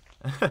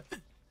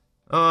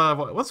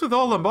 What's with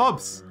all the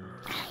mobs?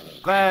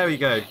 There we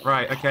go.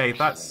 Right, okay,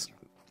 that's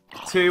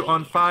 2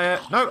 on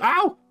fire. No,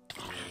 ow!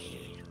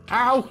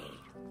 Ow!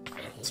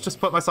 Let's just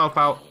put myself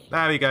out.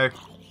 There we go.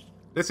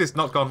 This has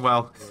not gone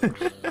well.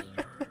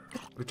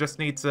 We just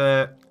need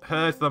to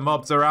herd the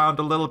mobs around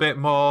a little bit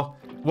more.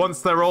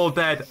 Once they're all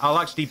dead, I'll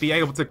actually be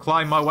able to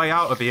climb my way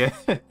out of here.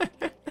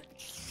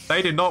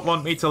 They did not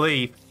want me to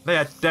leave. They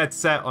are dead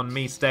set on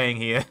me staying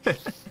here.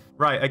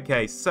 Right,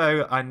 okay,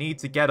 so I need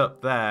to get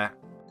up there.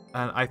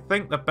 And I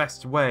think the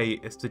best way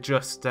is to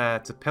just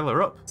to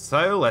pillar up.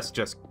 So let's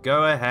just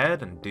go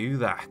ahead and do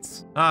that.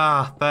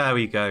 Ah, there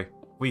we go.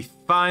 We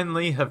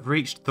finally have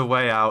reached the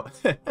way out.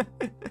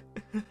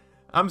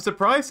 I'm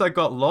surprised I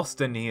got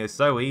lost in here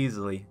so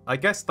easily. I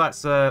guess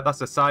that's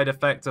a side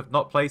effect of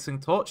not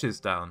placing torches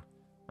down.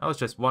 I was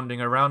just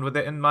wandering around with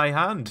it in my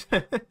hand.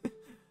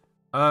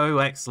 Oh,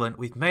 excellent.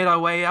 We've made our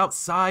way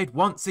outside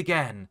once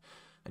again.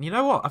 And you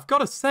know what? I've got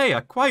to say,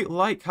 I quite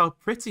like how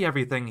pretty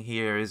everything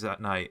here is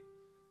at night.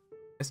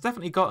 It's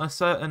definitely got a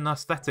certain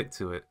aesthetic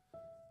to it.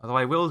 Although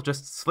I will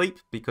just sleep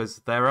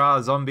because there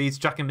are zombies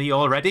jacking me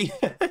already.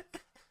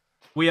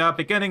 We are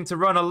beginning to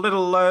run a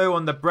little low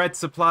on the bread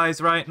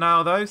supplies right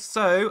now though,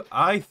 so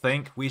I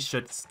think we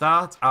should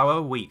start our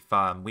wheat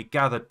farm. We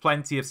gathered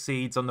plenty of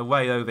seeds on the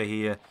way over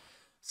here,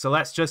 so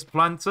let's just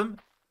plant them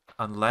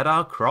and let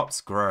our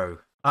crops grow.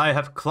 I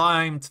have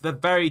climbed to the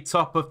very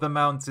top of the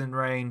mountain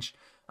range.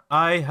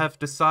 I have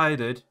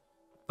decided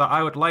that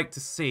I would like to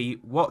see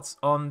what's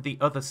on the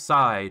other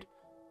side.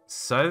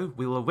 So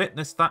we will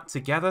witness that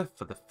together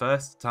for the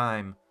first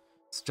time.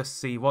 Let's just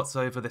see what's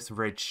over this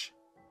ridge.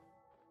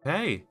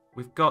 Hey,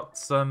 we've got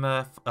some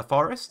a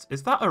forest.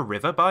 Is that a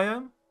river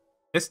biome?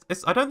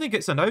 I don't think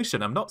it's an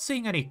ocean. I'm not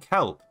seeing any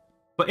kelp.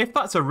 But if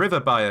that's a river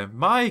biome,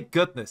 my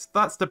goodness,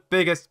 that's the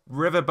biggest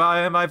river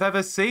biome I've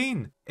ever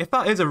seen. If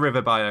that is a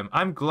river biome,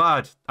 I'm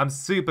glad. I'm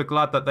super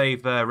glad that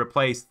they've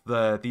replaced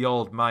the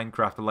old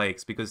Minecraft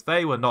lakes because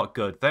they were not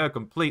good. They were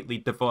completely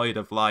devoid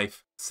of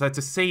life. So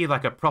to see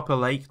like a proper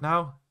lake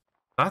now,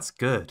 that's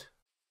good.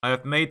 I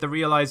have made the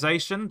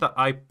realization that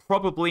I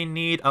probably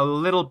need a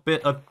little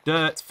bit of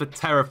dirt for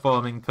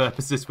terraforming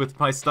purposes with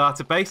my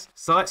starter base.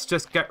 So let's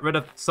just get rid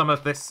of some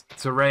of this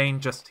terrain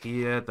just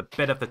here. The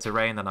bit of the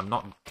terrain that I'm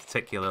not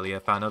particularly a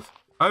fan of.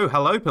 Oh,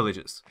 hello,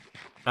 pillagers.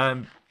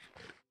 I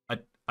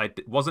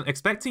wasn't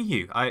expecting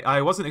you.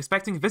 I wasn't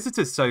expecting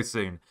visitors so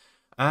soon.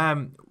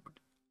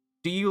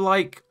 Do you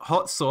like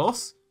hot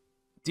sauce?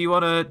 Do you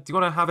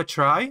wanna have a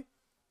try?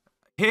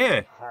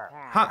 Here,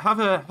 have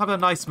a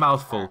nice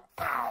mouthful.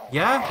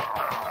 Yeah?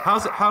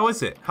 How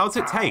is it? How's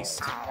it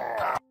taste?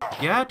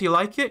 Yeah, do you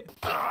like it?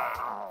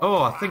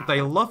 Oh, I think they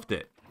loved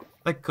it.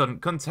 They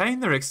couldn't contain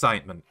their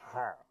excitement.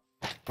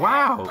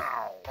 Wow.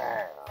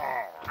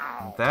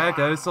 And there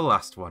goes the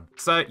last one.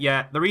 So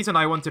yeah, the reason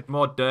I wanted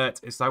more dirt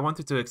is I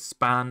wanted to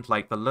expand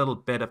like the little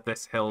bit of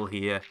this hill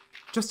here,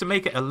 just to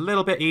make it a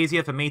little bit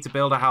easier for me to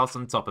build a house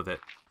on top of it.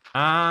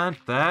 And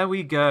there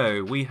we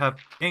go. We have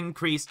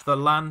increased the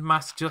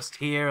landmass just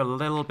here a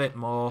little bit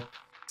more.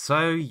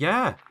 So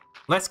yeah,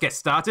 let's get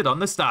started on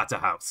the starter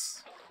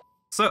house.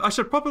 So I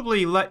should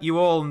probably let you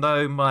all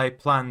know my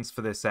plans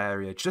for this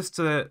area, just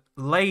to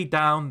lay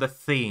down the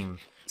theme.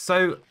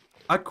 So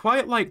I'd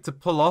quite like to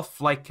pull off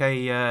like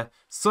a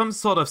some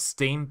sort of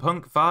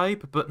steampunk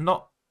vibe, but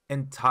not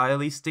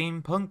entirely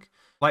steampunk.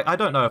 Like, I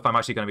don't know if I'm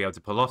actually going to be able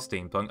to pull off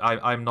steampunk.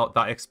 I'm not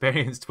that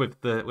experienced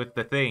with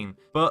the theme,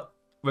 but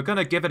we're going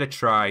to give it a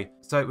try.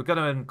 So we're going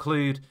to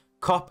include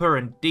copper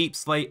and deep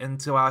slate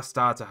into our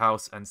starter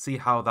house and see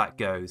how that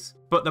goes.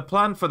 But the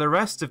plan for the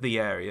rest of the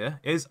area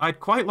is I'd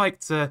quite like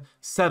to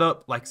set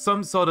up like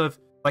some sort of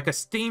like a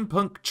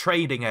steampunk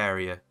trading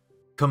area,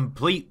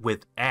 complete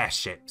with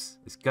airships.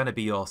 It's going to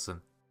be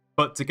awesome.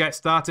 But to get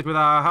started with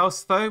our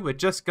house though, we're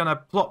just going to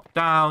plop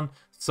down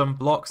some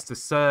blocks to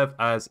serve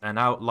as an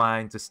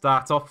outline to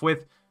start off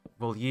with.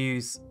 We'll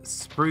use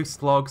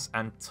spruce logs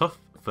and tuff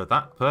for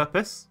that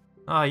purpose.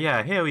 Ah,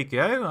 yeah, here we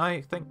go.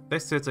 I think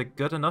this is a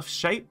good enough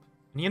shape.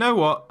 And you know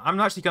what? I'm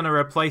actually going to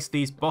replace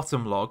these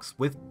bottom logs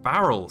with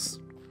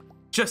barrels,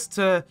 just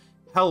to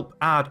help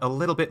add a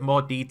little bit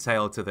more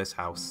detail to this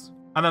house.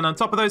 And then on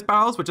top of those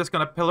barrels, we're just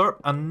going to pillar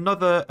up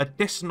another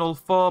additional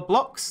 4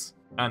 blocks.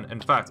 And in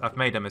fact, I've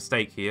made a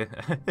mistake here.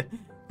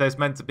 There's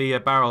meant to be a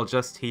barrel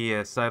just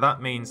here, so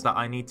that means that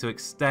I need to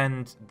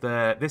extend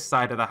this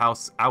side of the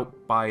house out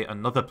by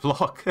another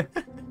block.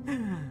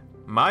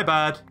 My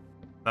bad.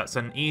 That's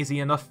an easy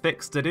enough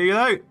fix to do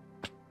though.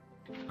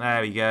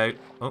 There we go.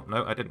 Oh,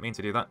 no, I didn't mean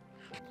to do that.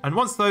 And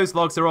once those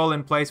logs are all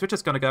in place, we're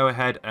just going to go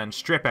ahead and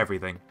strip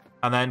everything.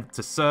 And then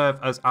to serve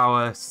as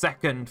our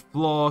second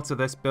floor to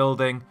this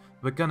building,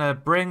 we're gonna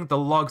bring the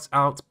logs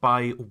out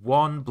by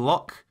 1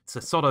 block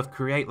to sort of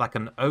create like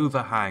an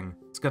overhang.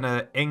 It's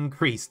gonna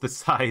increase the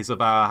size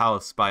of our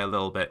house by a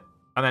little bit.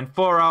 And then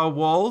for our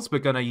walls, we're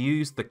gonna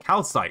use the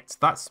calcite.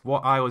 That's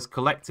what I was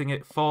collecting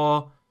it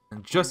for.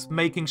 And just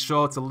making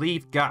sure to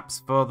leave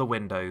gaps for the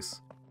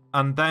windows.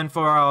 And then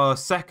for our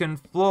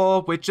second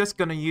floor, we're just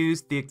going to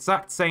use the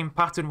exact same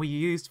pattern we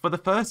used for the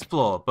first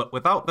floor, but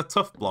without the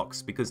tough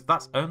blocks, because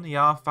that's only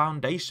our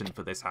foundation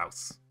for this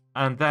house.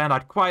 And then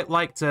I'd quite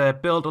like to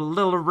build a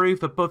little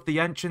roof above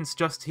the entrance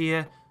just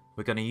here.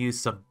 We're going to use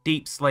some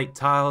deep slate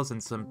tiles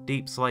and some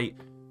deep slate,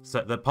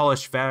 so the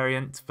polished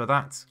variant for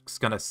that. It's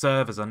going to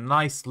serve as a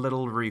nice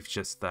little roof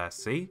just there,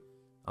 see?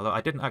 Although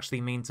I didn't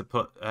actually mean to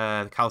put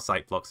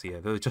calcite blocks here.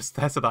 They were just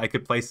there so that I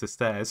could place the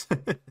stairs.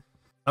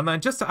 And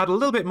then just to add a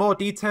little bit more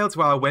detail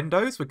to our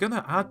windows, we're going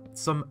to add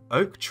some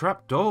oak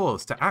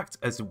trapdoors to act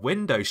as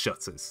window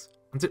shutters.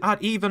 And to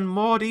add even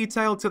more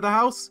detail to the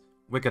house,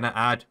 we're going to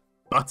add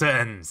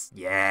buttons.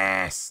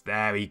 Yes,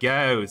 there we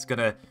go. It's going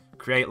to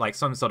create like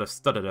some sort of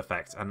studded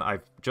effect. And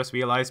I've just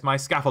realized my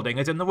scaffolding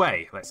is in the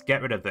way. Let's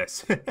get rid of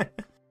this. And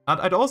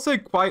I'd also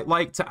quite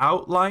like to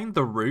outline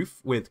the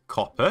roof with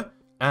copper.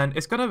 And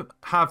it's going to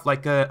have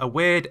like a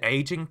weird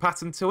aging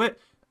pattern to it.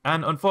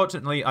 And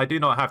unfortunately, I do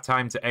not have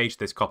time to age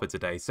this copper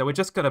today, so we're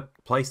just going to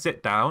place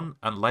it down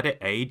and let it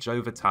age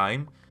over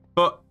time.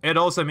 But it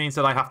also means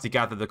that I have to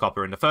gather the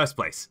copper in the first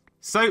place.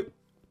 So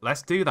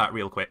let's do that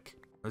real quick.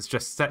 Let's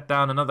just set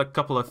down another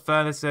couple of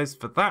furnaces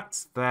for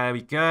that. There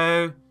we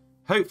go.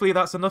 Hopefully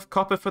that's enough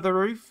copper for the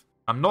roof.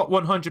 I'm not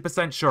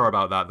 100% sure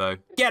about that, though.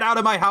 Get out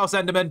of my house,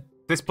 Enderman!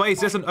 This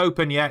place isn't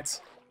open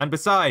yet. And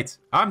besides,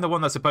 I'm the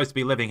one that's supposed to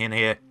be living in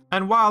here.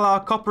 And while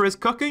our copper is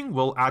cooking,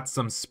 we'll add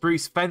some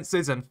spruce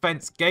fences and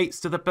fence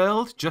gates to the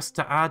build, just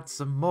to add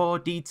some more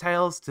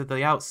details to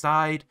the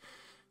outside.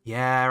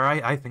 Yeah,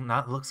 right, I think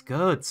that looks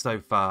good so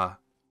far.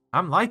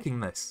 I'm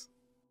liking this.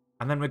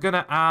 And then we're going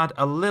to add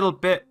a little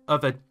bit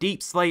of a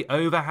deep slate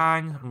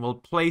overhang, and we'll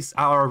place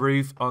our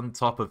roof on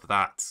top of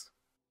that.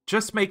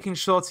 Just making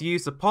sure to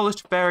use the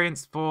polished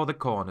variants for the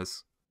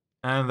corners.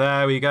 And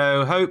there we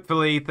go.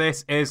 Hopefully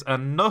this is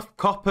enough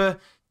copper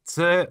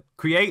to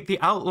create the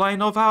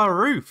outline of our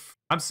roof.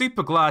 I'm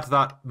super glad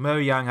that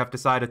Mojang have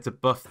decided to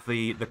buff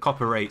the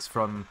copper rates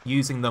from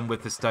using them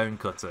with the stone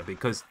cutter,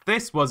 because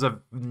this was a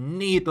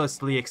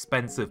needlessly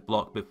expensive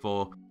block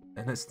before,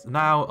 and it's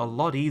now a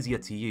lot easier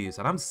to use,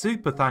 and I'm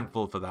super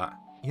thankful for that.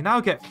 You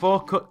now get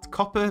 4 cut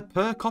copper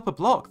per copper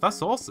block.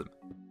 That's awesome.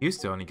 Used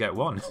to only get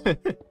 1.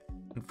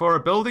 And for a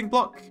building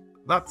block,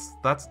 that's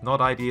not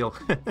ideal.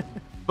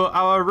 But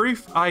our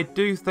roof, I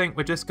do think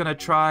we're just going to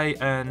try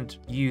and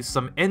use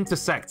some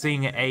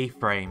intersecting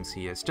A-frames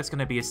here. It's just going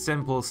to be a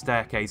simple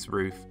staircase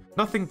roof.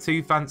 Nothing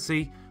too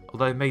fancy,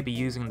 although maybe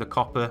using the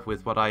copper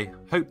with what I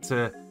hope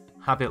to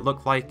have it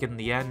look like in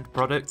the end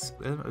product.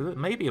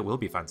 Maybe it will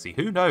be fancy,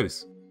 who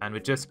knows? And we're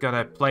just going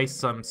to place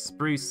some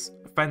spruce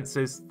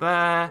fences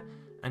there.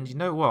 And you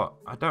know what?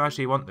 I don't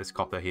actually want this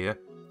copper here.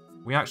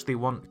 We actually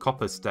want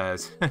copper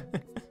stairs.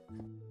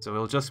 So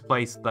we'll just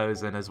place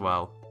those in as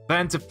well.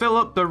 Then to fill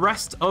up the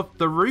rest of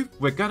the roof,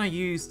 we're going to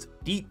use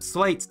deep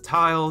slate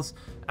tiles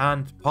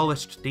and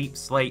polished deep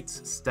slate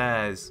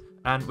stairs.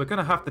 And we're going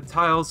to have the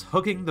tiles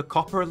hugging the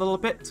copper a little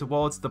bit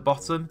towards the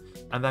bottom.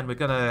 And then we're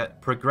going to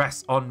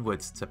progress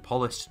onwards to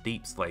polished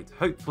deep slate.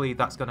 Hopefully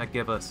that's going to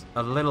give us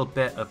a little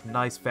bit of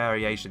nice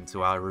variation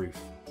to our roof.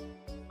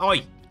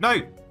 Oi!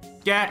 No!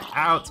 Get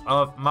out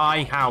of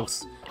my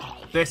house!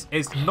 This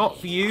is not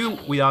for you.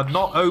 We are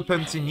not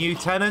open to new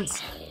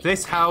tenants.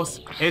 This house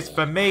is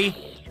for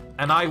me.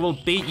 And I will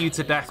beat you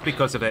to death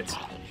because of it.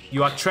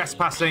 You are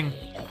trespassing.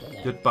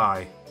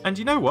 Goodbye. And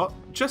you know what?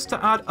 Just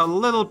to add a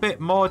little bit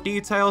more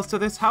details to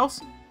this house,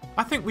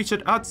 I think we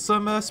should add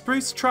some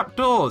spruce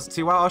trapdoors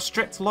to our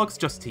stripped logs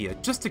just here,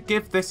 just to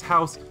give this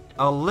house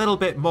a little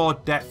bit more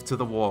depth to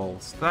the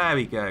walls. There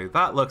we go.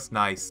 That looks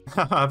nice.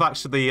 I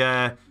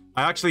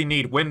actually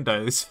need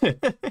windows.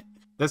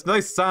 There's no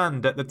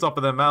sand at the top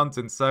of the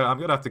mountain, so I'm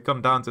gonna have to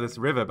come down to this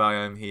river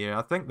biome here.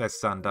 I think there's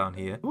sand down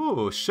here.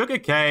 Ooh,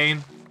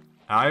 sugarcane.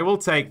 I will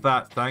take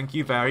that, thank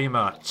you very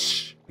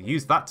much. We'll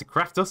use that to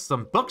craft us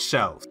some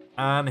bookshelves.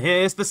 And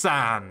here's the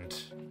sand.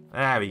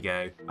 There we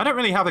go. I don't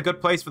really have a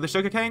good place for the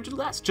sugarcane.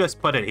 Let's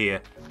just put it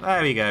here.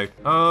 There we go.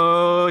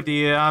 Oh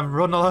dear, I'm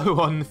running low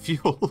on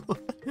fuel.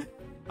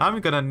 I'm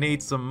gonna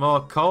need some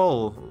more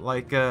coal.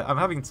 Like, I'm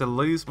having to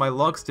lose my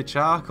logs to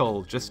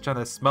charcoal just trying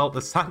to smelt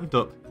the sand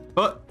up.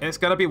 But it's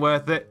gonna be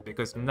worth it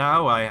because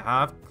now I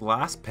have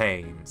glass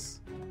panes.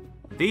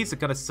 These are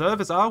going to serve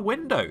as our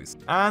windows.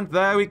 And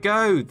there we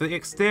go. The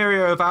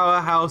exterior of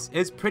our house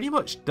is pretty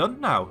much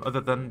done now,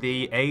 other than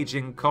the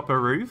aging copper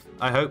roof.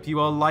 I hope you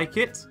all like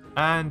it.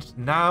 And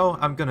now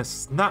I'm going to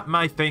snap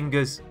my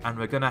fingers and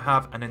we're going to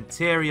have an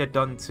interior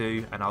done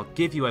too. And I'll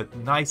give you a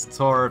nice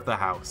tour of the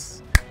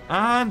house.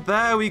 And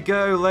there we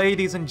go,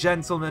 ladies and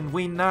gentlemen.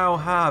 We now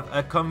have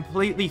a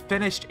completely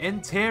finished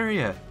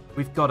interior.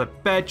 We've got a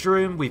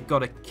bedroom. We've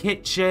got a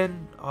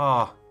kitchen.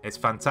 Oh, It's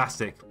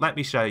fantastic. Let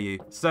me show you.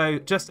 So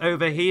just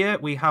over here,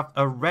 we have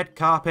a red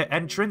carpet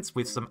entrance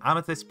with some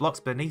amethyst blocks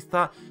beneath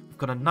that. We've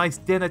got a nice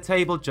dinner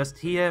table just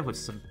here with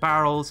some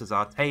barrels as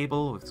our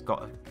table. We've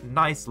got a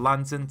nice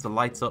lantern to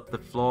light up the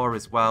floor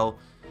as well.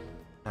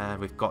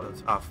 We've got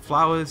our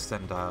flowers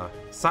and our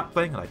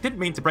sapling. And I didn't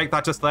mean to break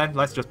that just then.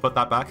 Let's just put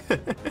that back.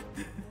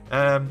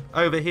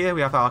 Over here,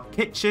 we have our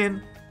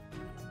kitchen.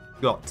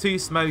 We've got 2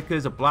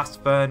 smokers, a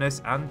blast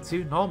furnace, and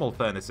 2 normal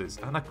furnaces,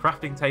 and a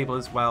crafting table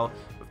as well.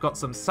 We've got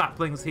some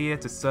saplings here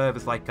to serve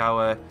as like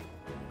our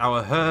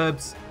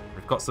herbs.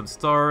 We've got some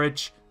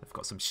storage. We've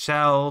got some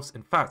shelves.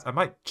 In fact, I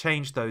might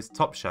change those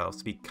top shelves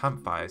to be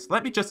campfires.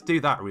 Let me just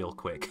do that real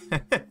quick.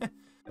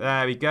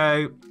 There we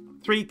go.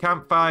 3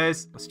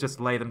 campfires. Let's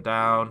just lay them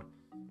down.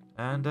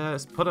 And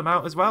let's put them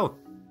out as well.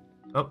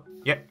 Oh,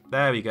 yep,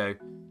 there we go.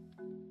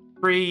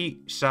 3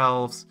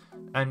 shelves.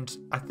 And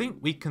I think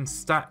we can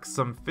stack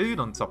some food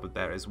on top of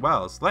there as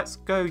well. So let's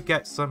go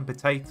get some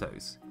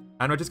potatoes.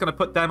 And we're just going to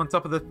put them on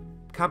top of the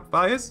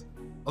campfires.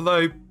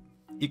 Although,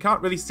 you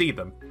can't really see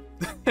them.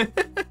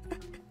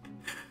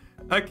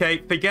 Okay,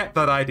 forget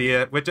that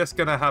idea. We're just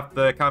going to have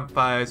the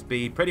campfires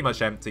be pretty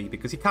much empty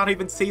because you can't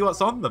even see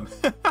what's on them.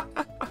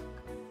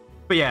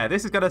 But yeah,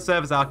 this is going to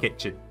serve as our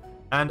kitchen.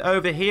 And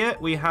over here,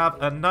 we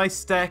have a nice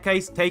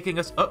staircase taking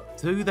us up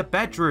to the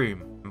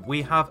bedroom.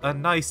 We have a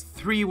nice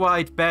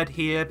 3-wide bed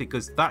here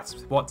because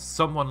that's what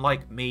someone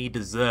like me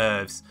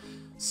deserves.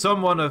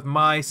 Someone of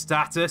my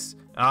status,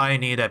 I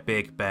need a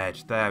big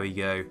bed. There we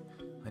go.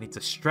 I need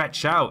to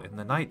stretch out in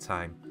the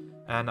nighttime.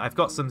 And I've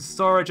got some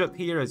storage up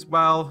here as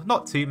well.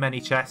 Not too many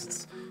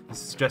chests.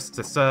 This is just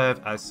to serve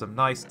as some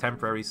nice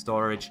temporary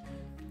storage.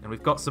 And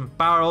we've got some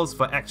barrels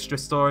for extra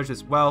storage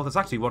as well. That's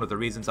actually one of the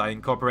reasons I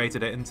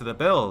incorporated it into the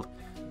build.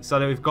 So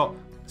that we've got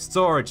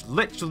storage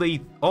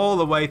literally all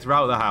the way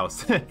throughout the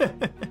house.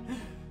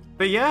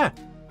 But yeah,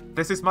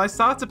 this is my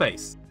starter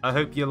base. I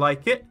hope you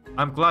like it.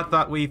 I'm glad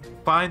that we've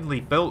finally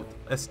built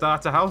a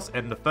starter house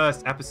in the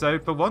first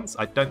episode for once.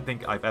 I don't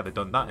think I've ever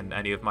done that in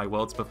any of my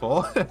worlds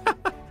before.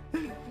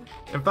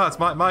 In fact,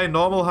 my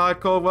normal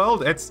hardcore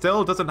world, it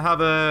still doesn't have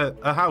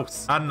a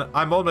house. And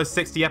I'm almost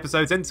 60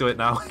 episodes into it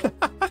now.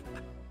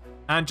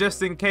 And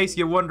just in case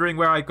you're wondering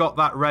where I got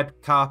that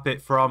red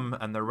carpet from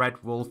and the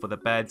red wool for the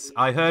beds,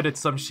 I herded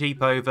some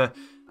sheep over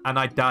and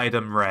I dyed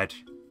them red.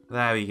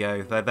 There we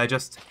go. They're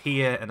just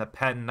here in a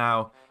pen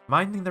now,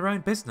 minding their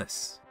own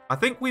business. I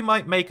think we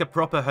might make a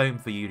proper home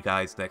for you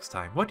guys next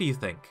time. What do you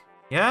think?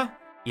 Yeah?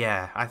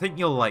 Yeah, I think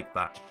you'll like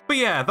that. But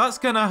yeah, that's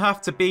gonna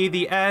have to be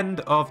the end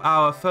of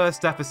our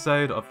first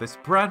episode of this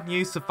brand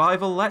new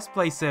survival Let's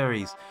Play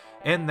series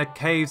in the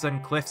Caves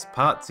and Cliffs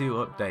Part 2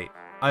 update.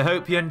 I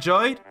hope you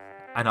enjoyed,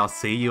 and I'll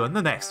see you in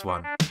the next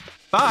one.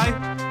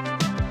 Bye!